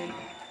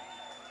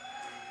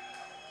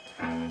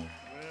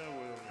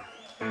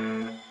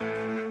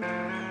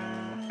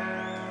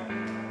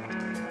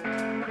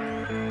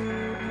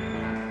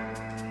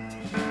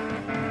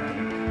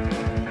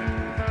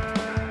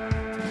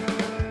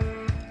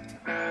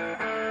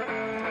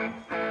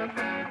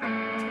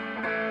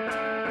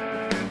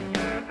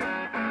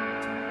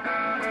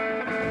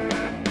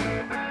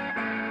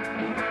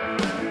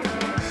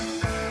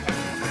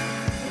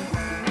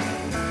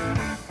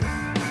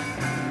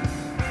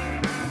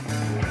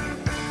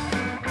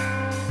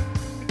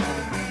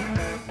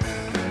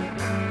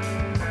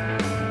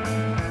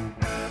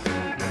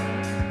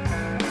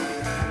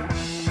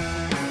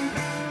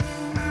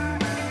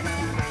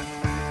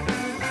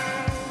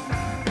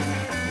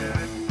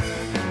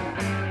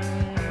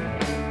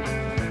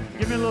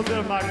 Give me a little bit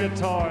of my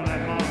guitar in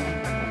that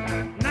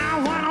moment. Now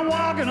when I'm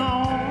walking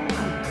on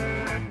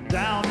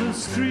down the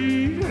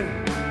street,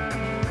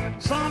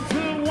 some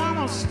fool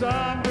wanna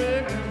start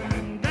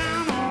breaking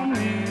down on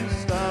me,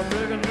 start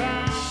breaking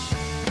down.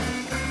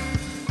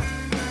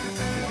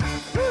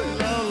 Ooh,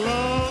 love,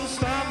 love,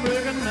 start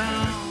breaking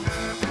down.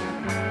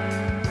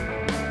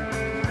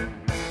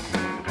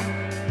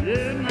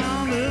 Yeah,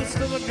 now this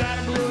stuff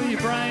gotta blow your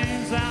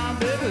brains out,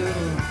 baby,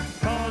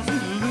 'cause you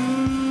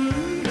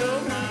lose your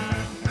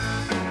mind.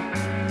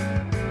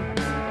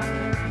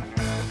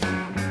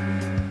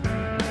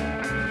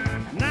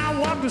 Now I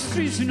walk the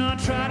streets, you know, I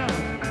try to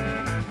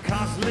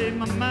consolate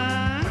my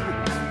mind.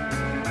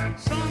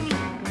 Some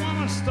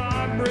wanna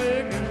start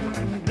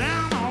breaking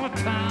down all the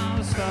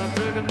time, start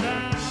breaking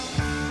down.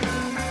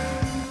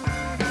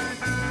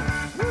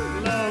 Ooh,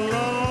 love,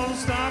 love,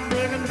 start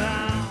breaking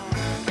down.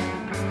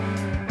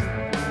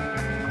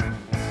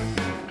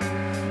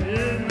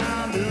 Yeah,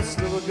 now this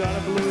stuff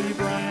gotta blow your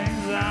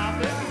brains out,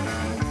 baby,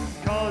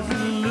 'cause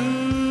you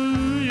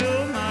lose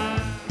your mind.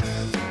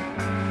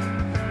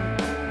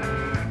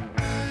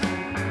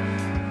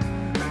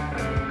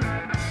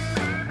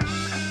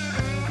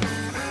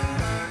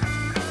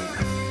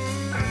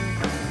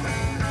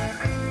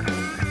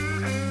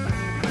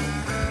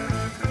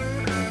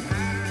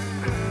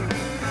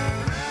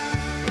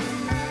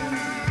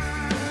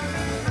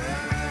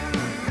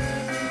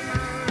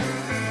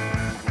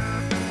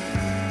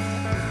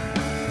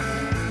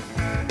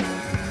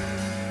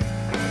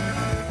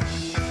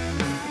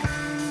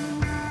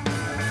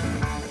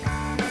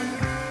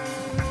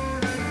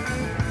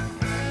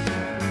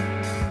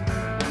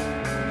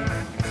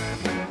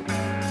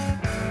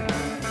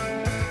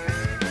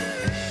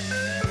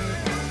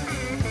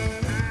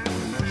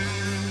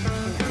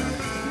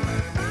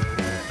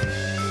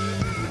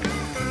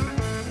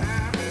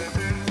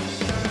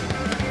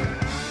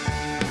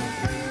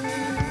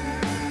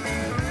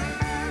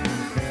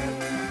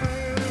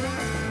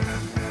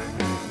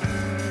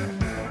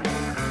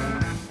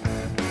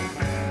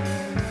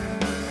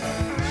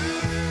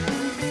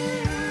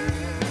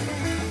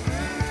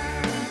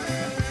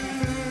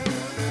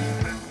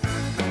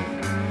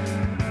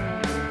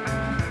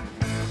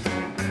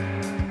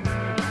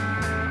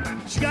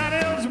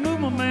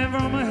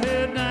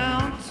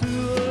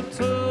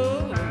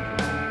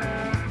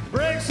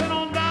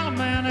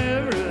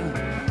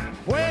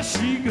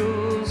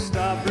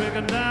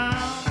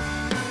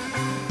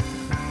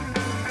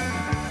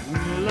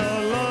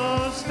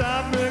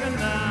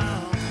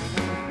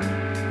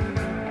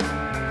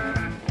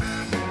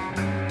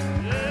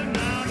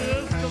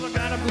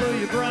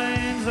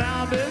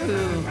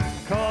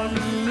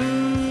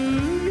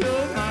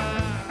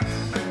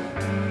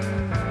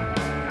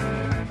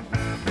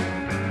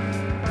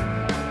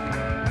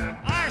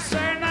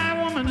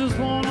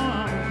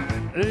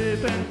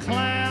 aping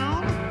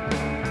clown.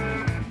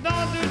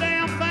 Don't do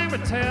damn thing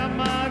but tear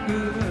my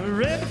good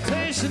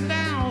reputation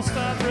down.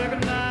 Stop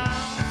breaking down.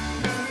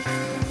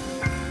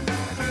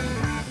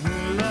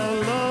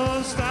 Lord,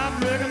 Lord, stop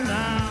breaking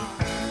down.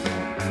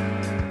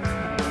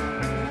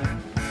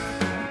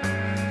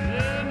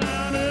 Yeah,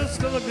 now this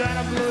still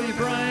gotta blow your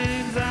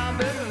brains out,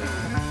 baby,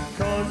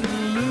 'cause you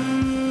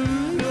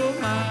lose your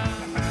mind.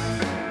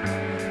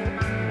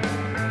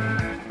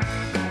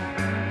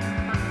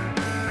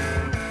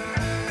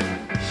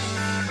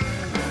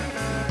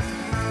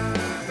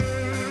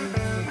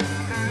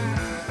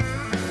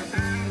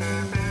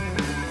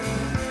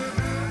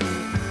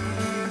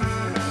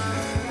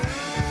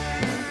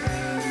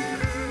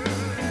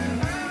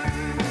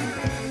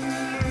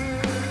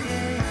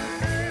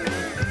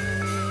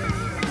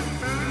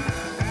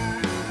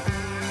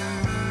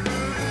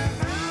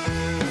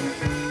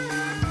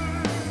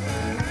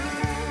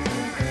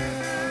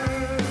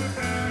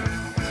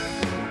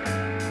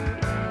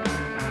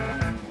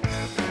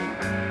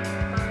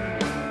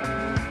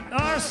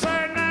 Or a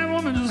certain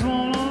woman just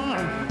wanna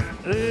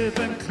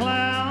aping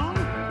clown.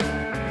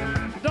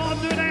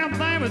 Don't do a damn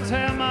thing but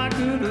tear my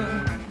good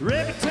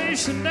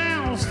reputation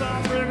down.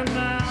 Stop breaking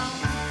down.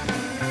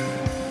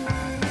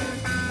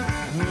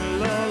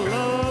 Lord,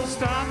 Lord,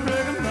 stop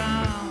breaking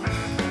down.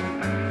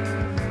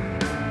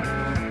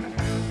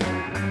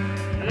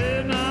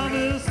 Yeah, now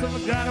this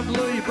stuff gotta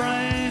blow your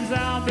brains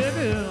out,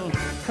 baby,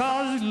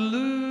 'cause you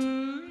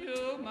lose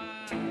your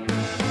mind.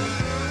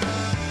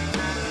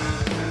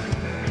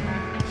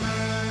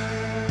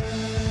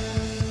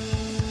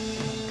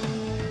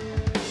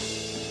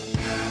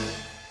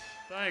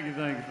 Thank you,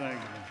 thank you, thank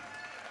you.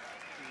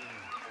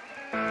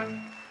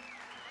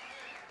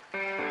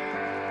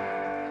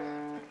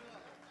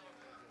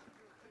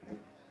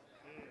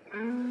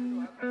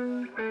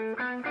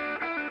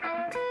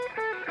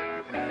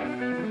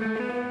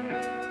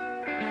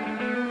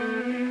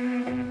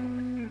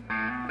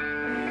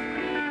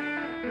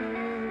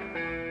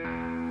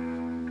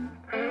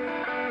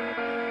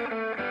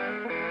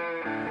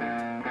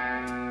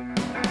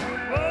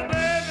 Oh,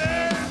 baby,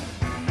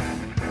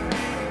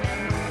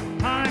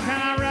 how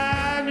can I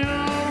ride in your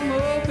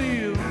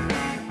automobile?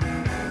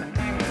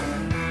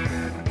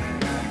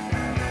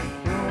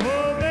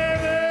 Oh,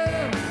 baby,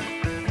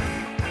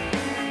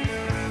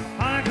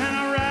 how can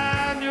I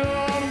ride in your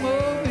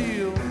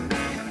automobile?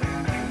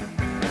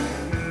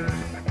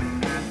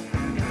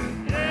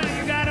 Yeah,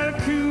 you got a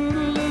cute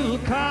little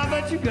car,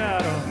 but you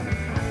got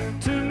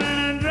too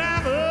many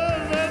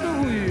drivers at the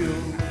wheel.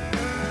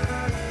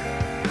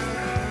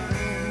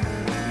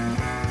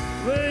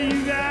 Well,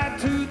 you got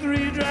 2,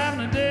 3 driving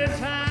the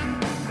daytime,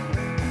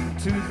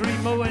 2, 3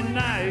 more at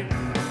night.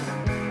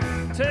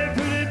 Take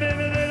pretty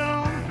baby, they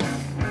don't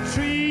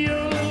treat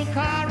your little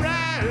car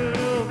right,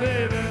 oh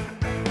baby.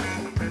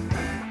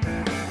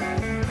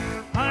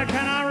 How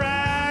can I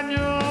ride in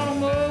your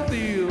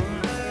automobile?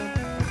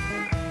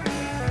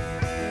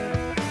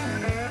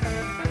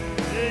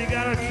 Yeah, you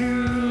got a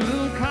cute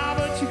little car,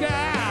 but you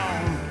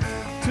got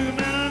too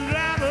many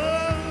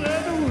drivers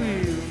at the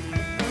wheel.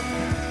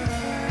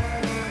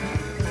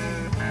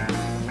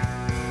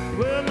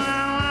 Well,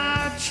 now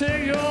I check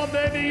your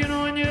baby, you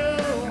know, and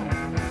you're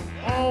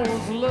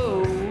always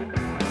low.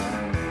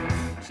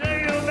 Check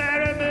your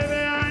battery,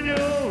 baby, and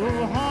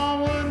your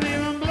horn wouldn't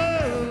even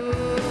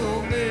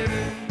blow,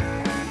 baby.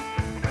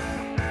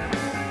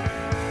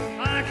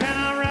 How can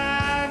I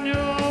ride in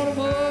your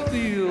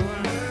automobile?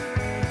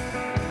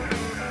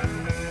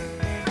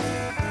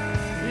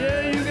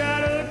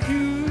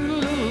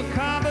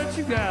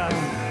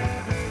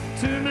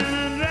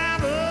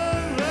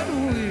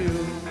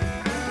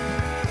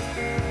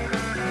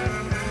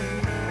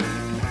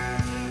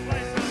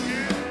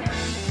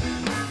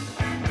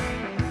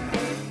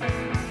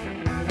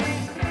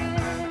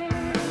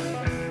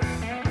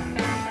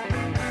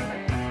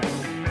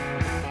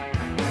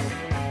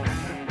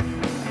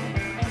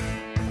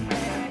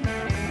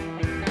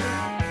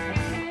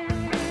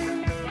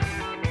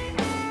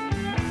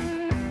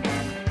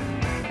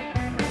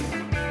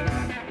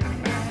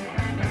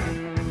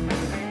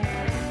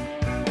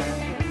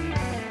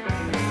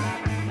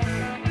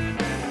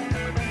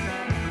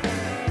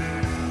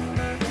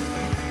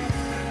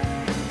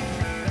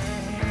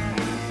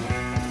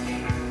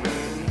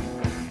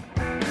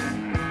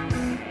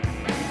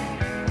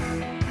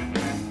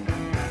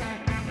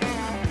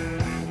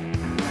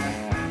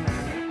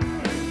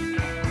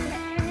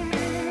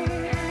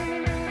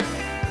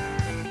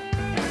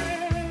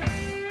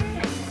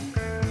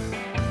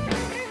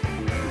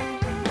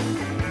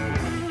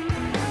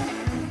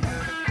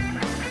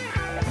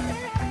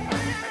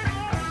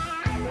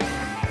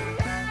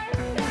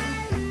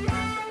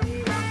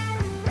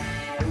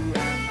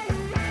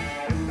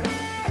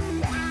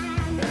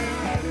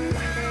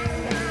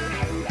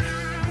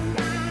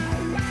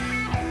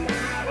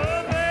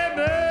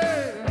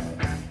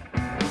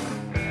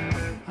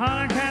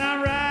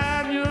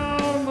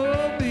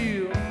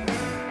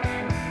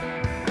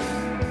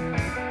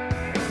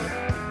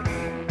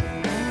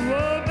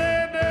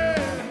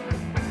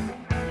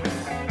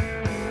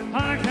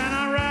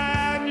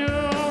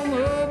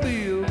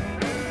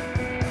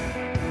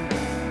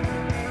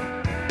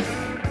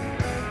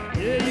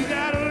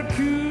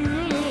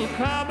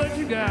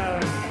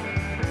 got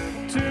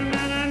too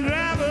many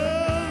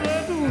drivers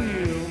at the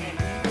wheel.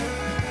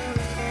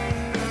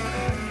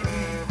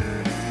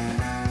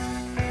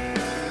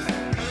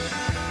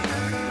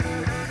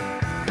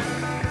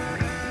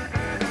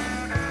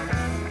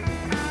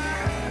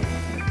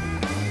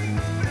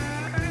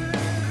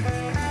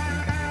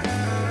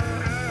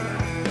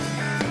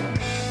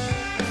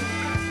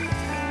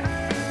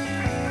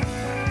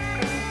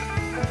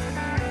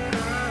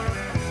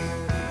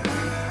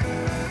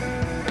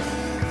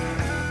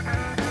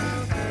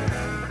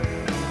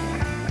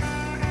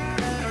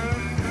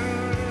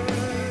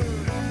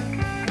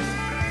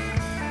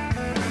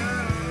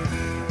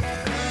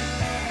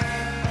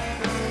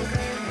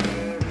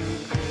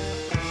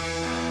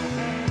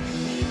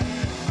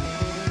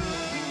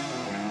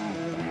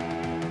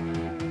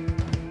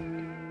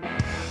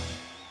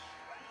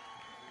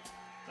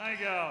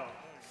 Thank y'all.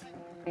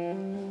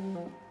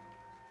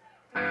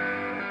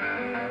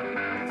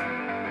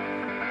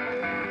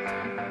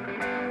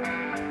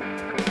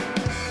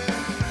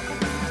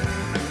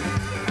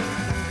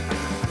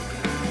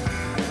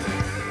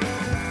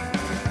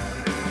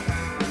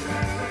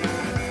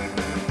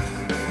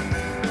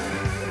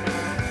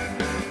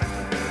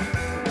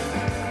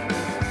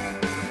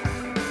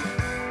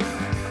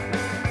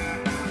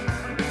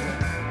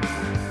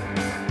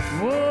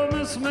 Oh,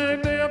 Miss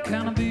Maybelle,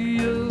 can I be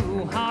you?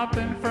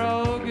 Hopping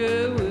frog,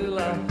 yeah, will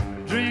I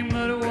drink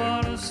muddy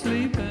water,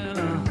 sleep in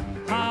a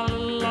hollow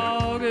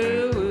log,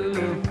 yeah, will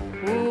I?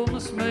 Oh,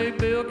 Miss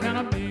Maybelle, can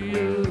I be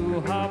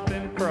you?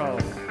 Hopping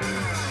frog.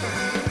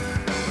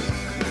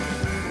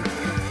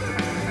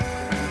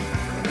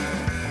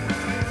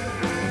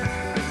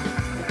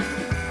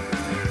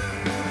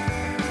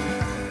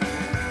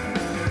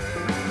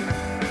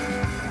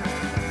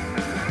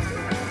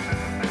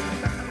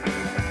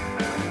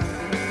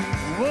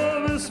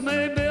 Oh, Miss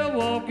Maybelle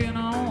walking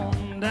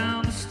on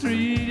down the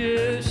street,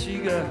 yeah, she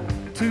got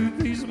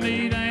two-piece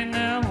meat, ain't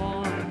that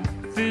one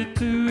fit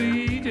to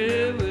eat,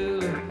 yeah,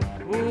 well,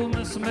 oh,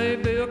 Miss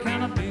Maybelle,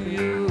 can I be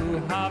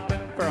you?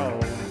 Hopping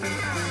frog.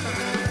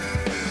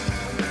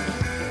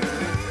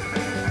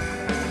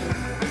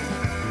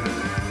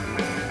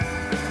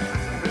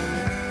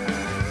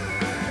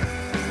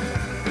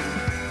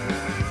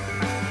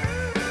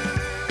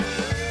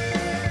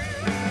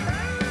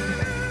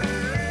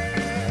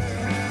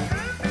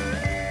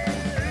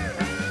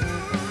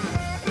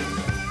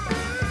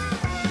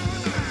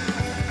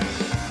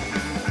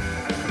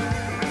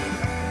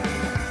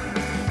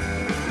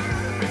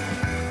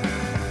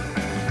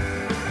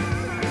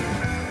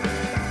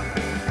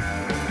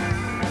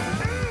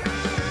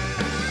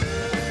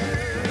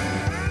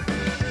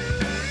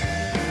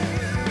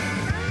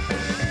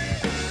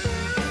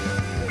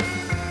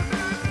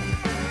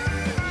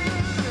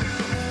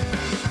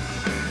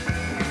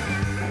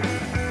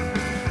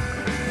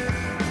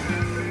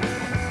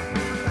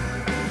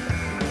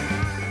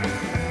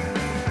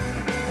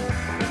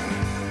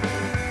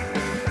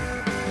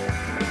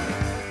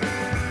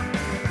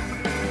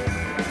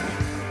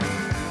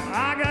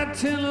 I got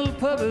 10 little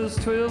puppies,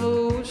 12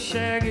 old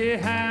shaggy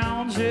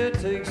hounds. Yeah, it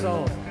takes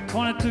all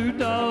 22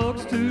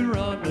 dogs to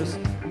run this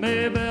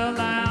Maybelle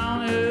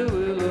down. Yeah,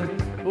 well,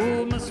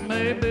 oh, Miss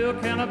Maybelle,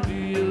 can I be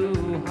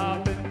you?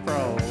 Hopping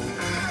frog.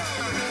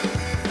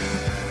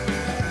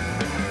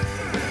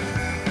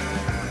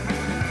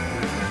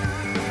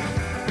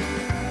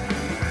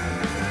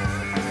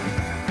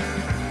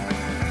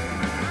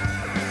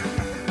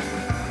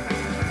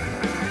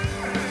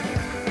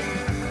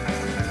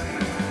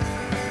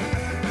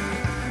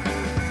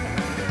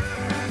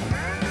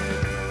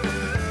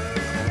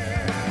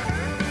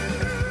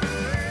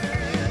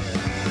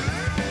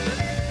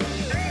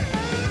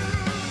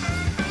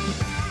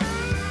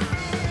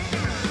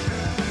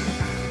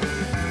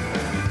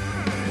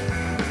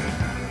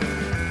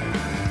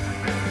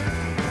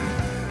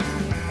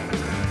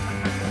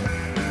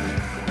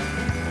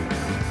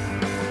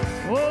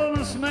 Oh,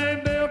 Miss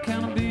Maybelle,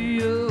 can I be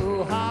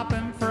you?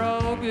 Hopping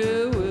frog,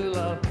 yeah, will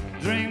I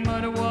drink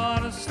muddy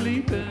water,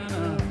 sleep in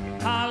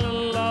a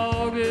hollow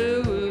log, yeah,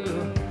 will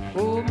I?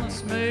 Oh,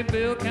 Miss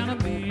Maybelle, can I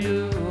be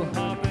you?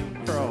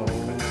 Hopping frog.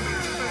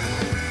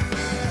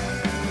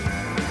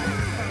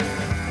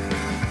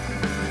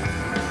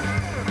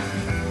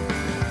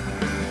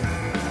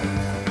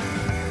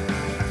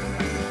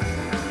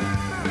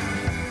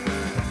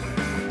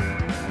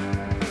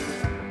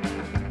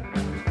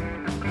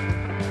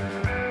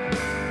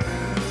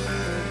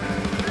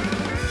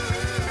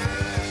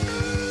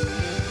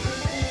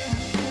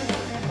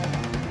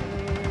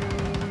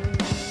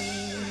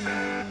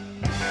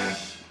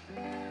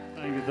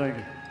 Thank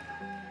you.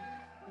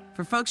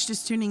 For folks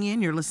just tuning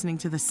in, you're listening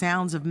to the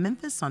sounds of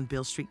Memphis on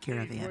Beale Street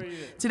Caravan.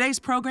 Today's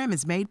program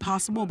is made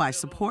possible by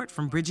support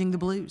from Bridging the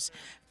Blues.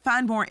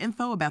 Find more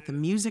info about the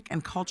music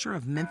and culture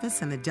of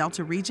Memphis and the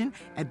Delta region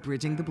at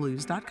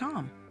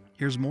bridgingtheblues.com.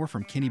 Here's more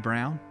from Kenny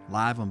Brown,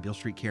 live on Beale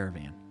Street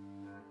Caravan.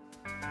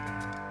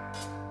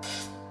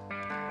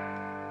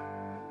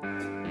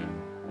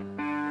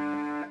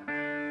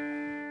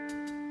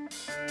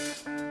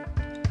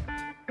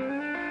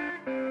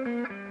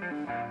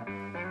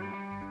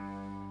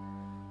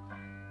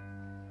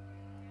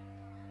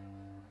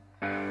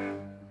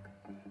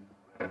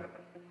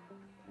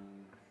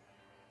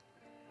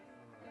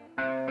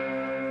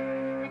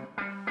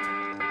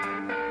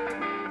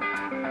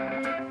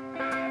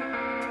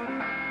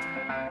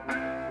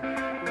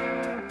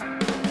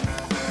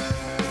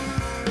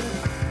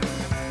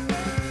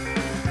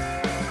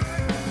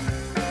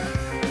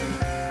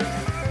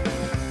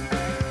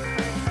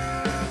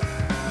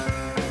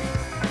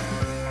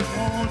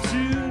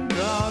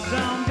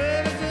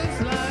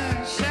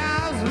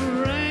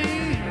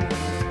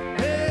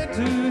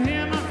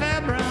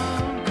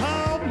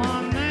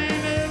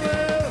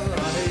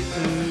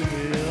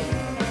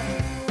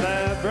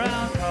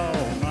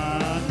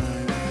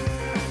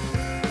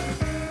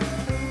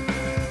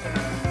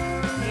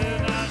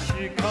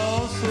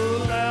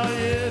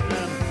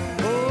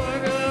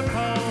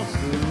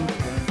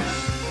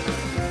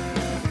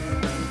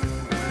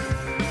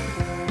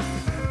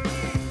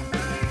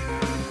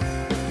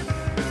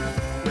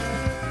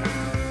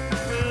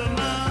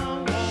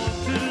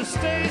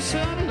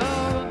 passion,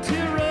 love,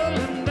 tear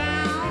rolling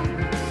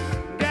down.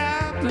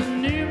 Got the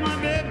new, my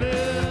baby,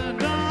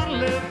 don't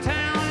leave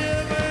town.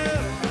 Yeah,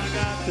 well, I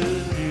got the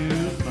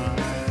news, my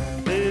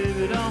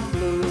baby, don't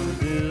blow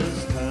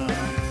this town.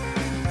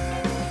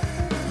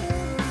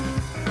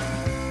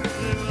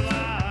 Yeah, well,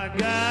 I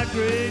got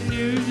great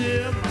news,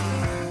 yeah,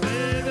 my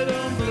baby,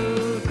 don't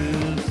blow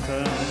this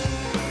town.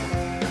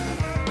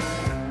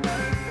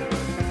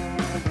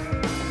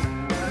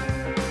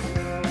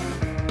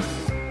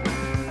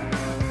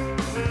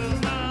 Well,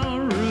 now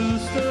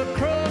rooster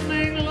crowing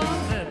in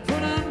England,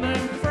 put him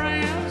in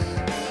France.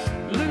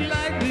 Look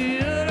like the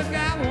other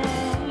guy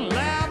won't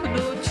allow me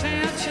no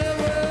chance. Yeah,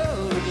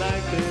 well, look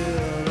like the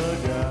other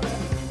guy,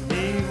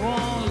 he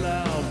won't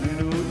allow me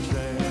no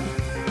chance.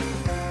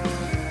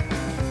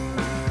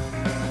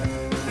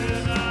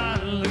 And I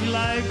look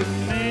like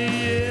me,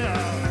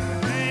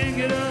 yeah, can't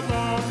get up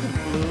off the floor.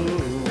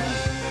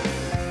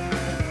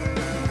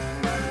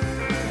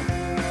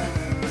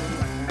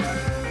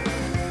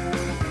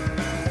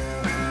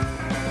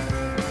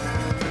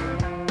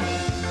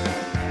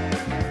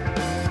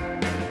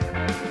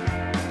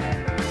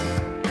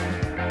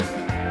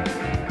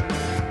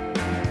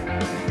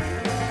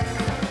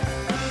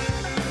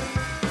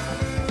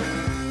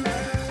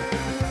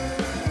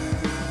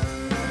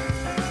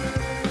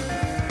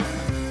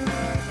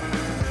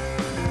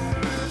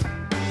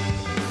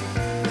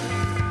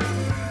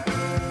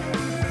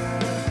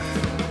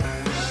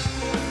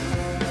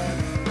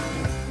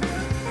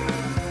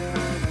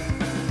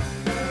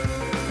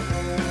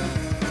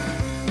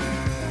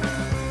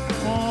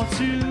 Won't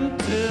you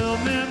tell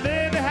me,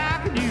 baby,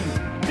 how can you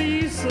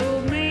be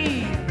so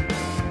mean?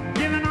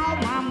 Giving all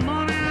my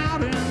money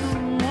out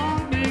in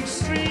one big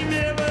stream.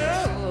 Yeah,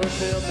 well,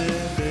 tell me,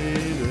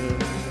 baby,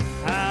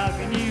 how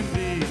can you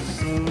be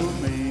so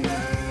mean?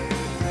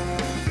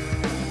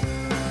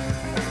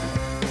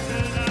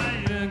 And now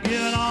you're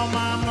giving all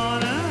my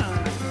money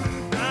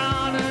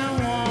out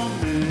in one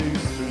big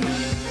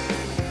stream.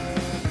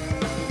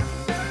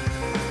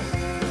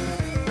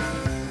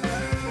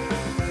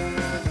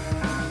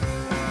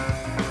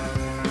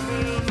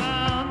 Well,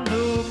 I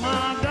know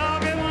my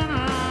doggy when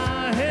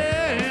I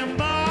hear him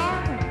bark.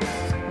 I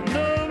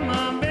know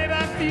my baby,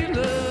 I feel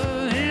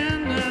her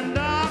in the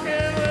dark.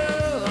 Yeah,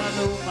 well, I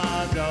know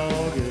my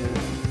doggy,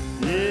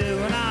 yeah,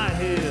 when I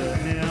hear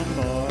him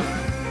bark.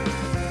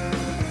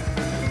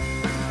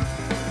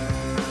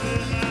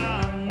 And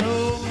I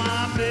know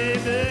my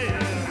baby,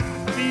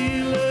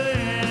 feel her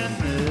in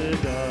the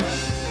dark.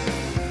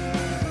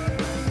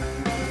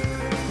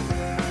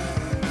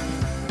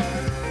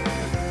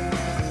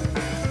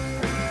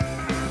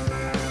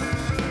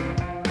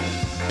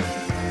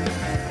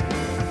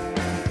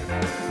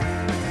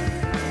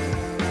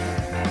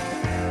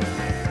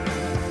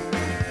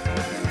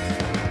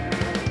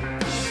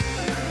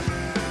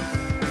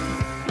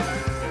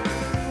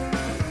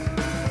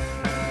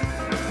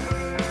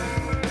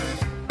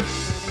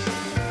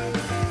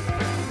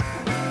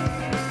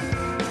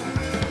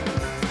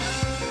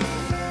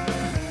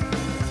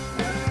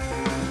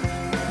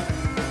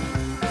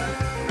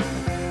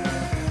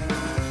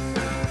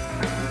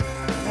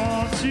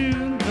 Won't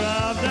you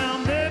drive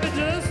down, baby,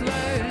 just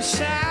like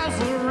showers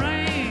of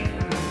rain?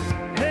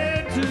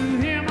 Hate to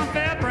hear my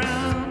fat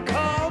brown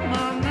call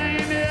my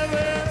name. Yeah,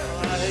 well,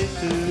 I hate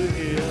to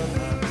hear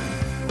my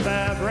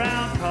fat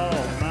brown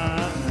call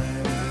my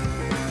name.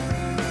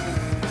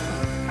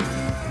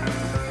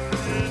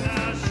 And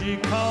now she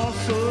calls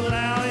so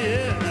loud,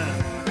 yeah, now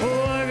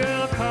boy,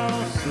 girl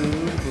calls so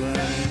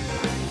plain.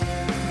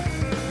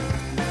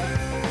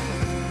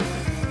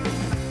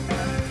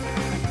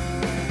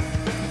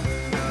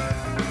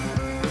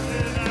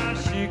 And now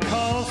she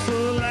calls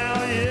so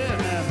loud, yeah,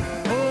 now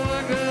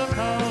boy, girl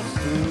calls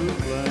so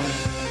plain.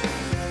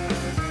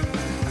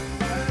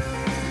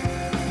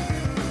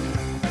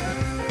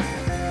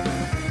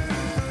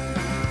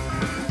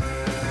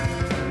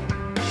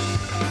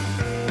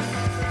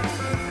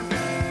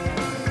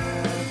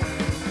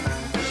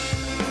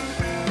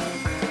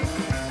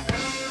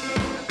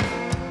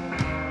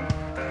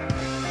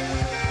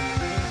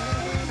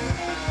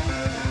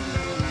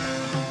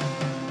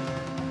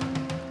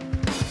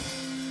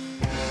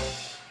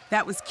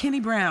 That was Kenny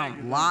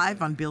Brown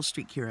live on Beale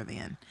Street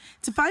Caravan.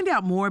 To find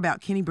out more about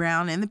Kenny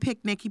Brown and the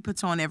picnic he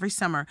puts on every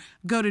summer,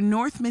 go to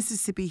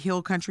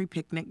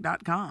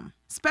northmississipphillcountrypicnic.com.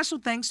 Special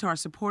thanks to our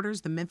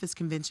supporters, the Memphis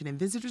Convention and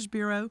Visitors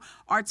Bureau,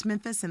 Arts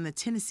Memphis and the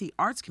Tennessee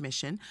Arts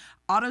Commission,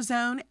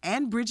 AutoZone,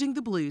 and Bridging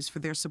the Blues for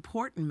their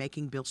support in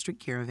making Beale Street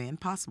Caravan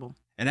possible.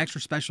 An extra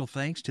special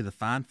thanks to the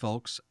fine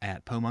folks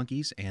at Po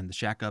Monkeys and the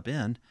Shack Up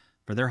Inn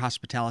for their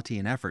hospitality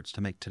and efforts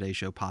to make today's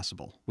show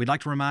possible. We'd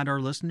like to remind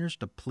our listeners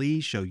to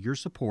please show your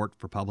support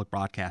for public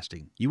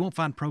broadcasting. You won't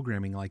find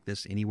programming like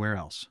this anywhere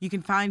else. You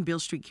can find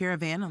Beale Street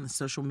Caravan on the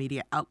social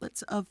media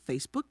outlets of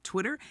Facebook,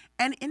 Twitter,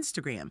 and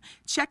Instagram.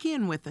 Check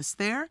in with us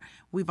there.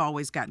 We've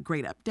always got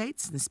great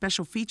updates and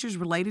special features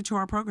related to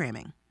our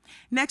programming.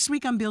 Next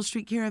week on Beale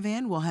Street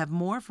Caravan, we'll have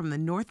more from the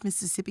North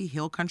Mississippi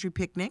Hill Country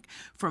Picnic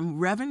from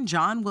Reverend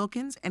John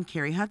Wilkins and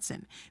Carrie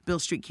Hudson. Beale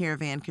Street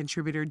Caravan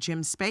contributor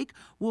Jim Spake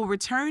will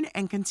return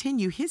and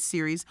continue his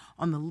series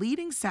on the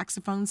leading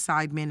saxophone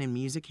sidemen in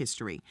music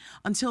history.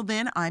 Until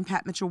then, I'm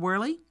Pat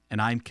Mitchell-Worley.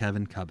 And I'm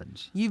Kevin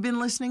Cubbins. You've been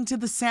listening to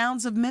the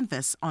sounds of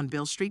Memphis on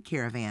Beale Street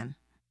Caravan.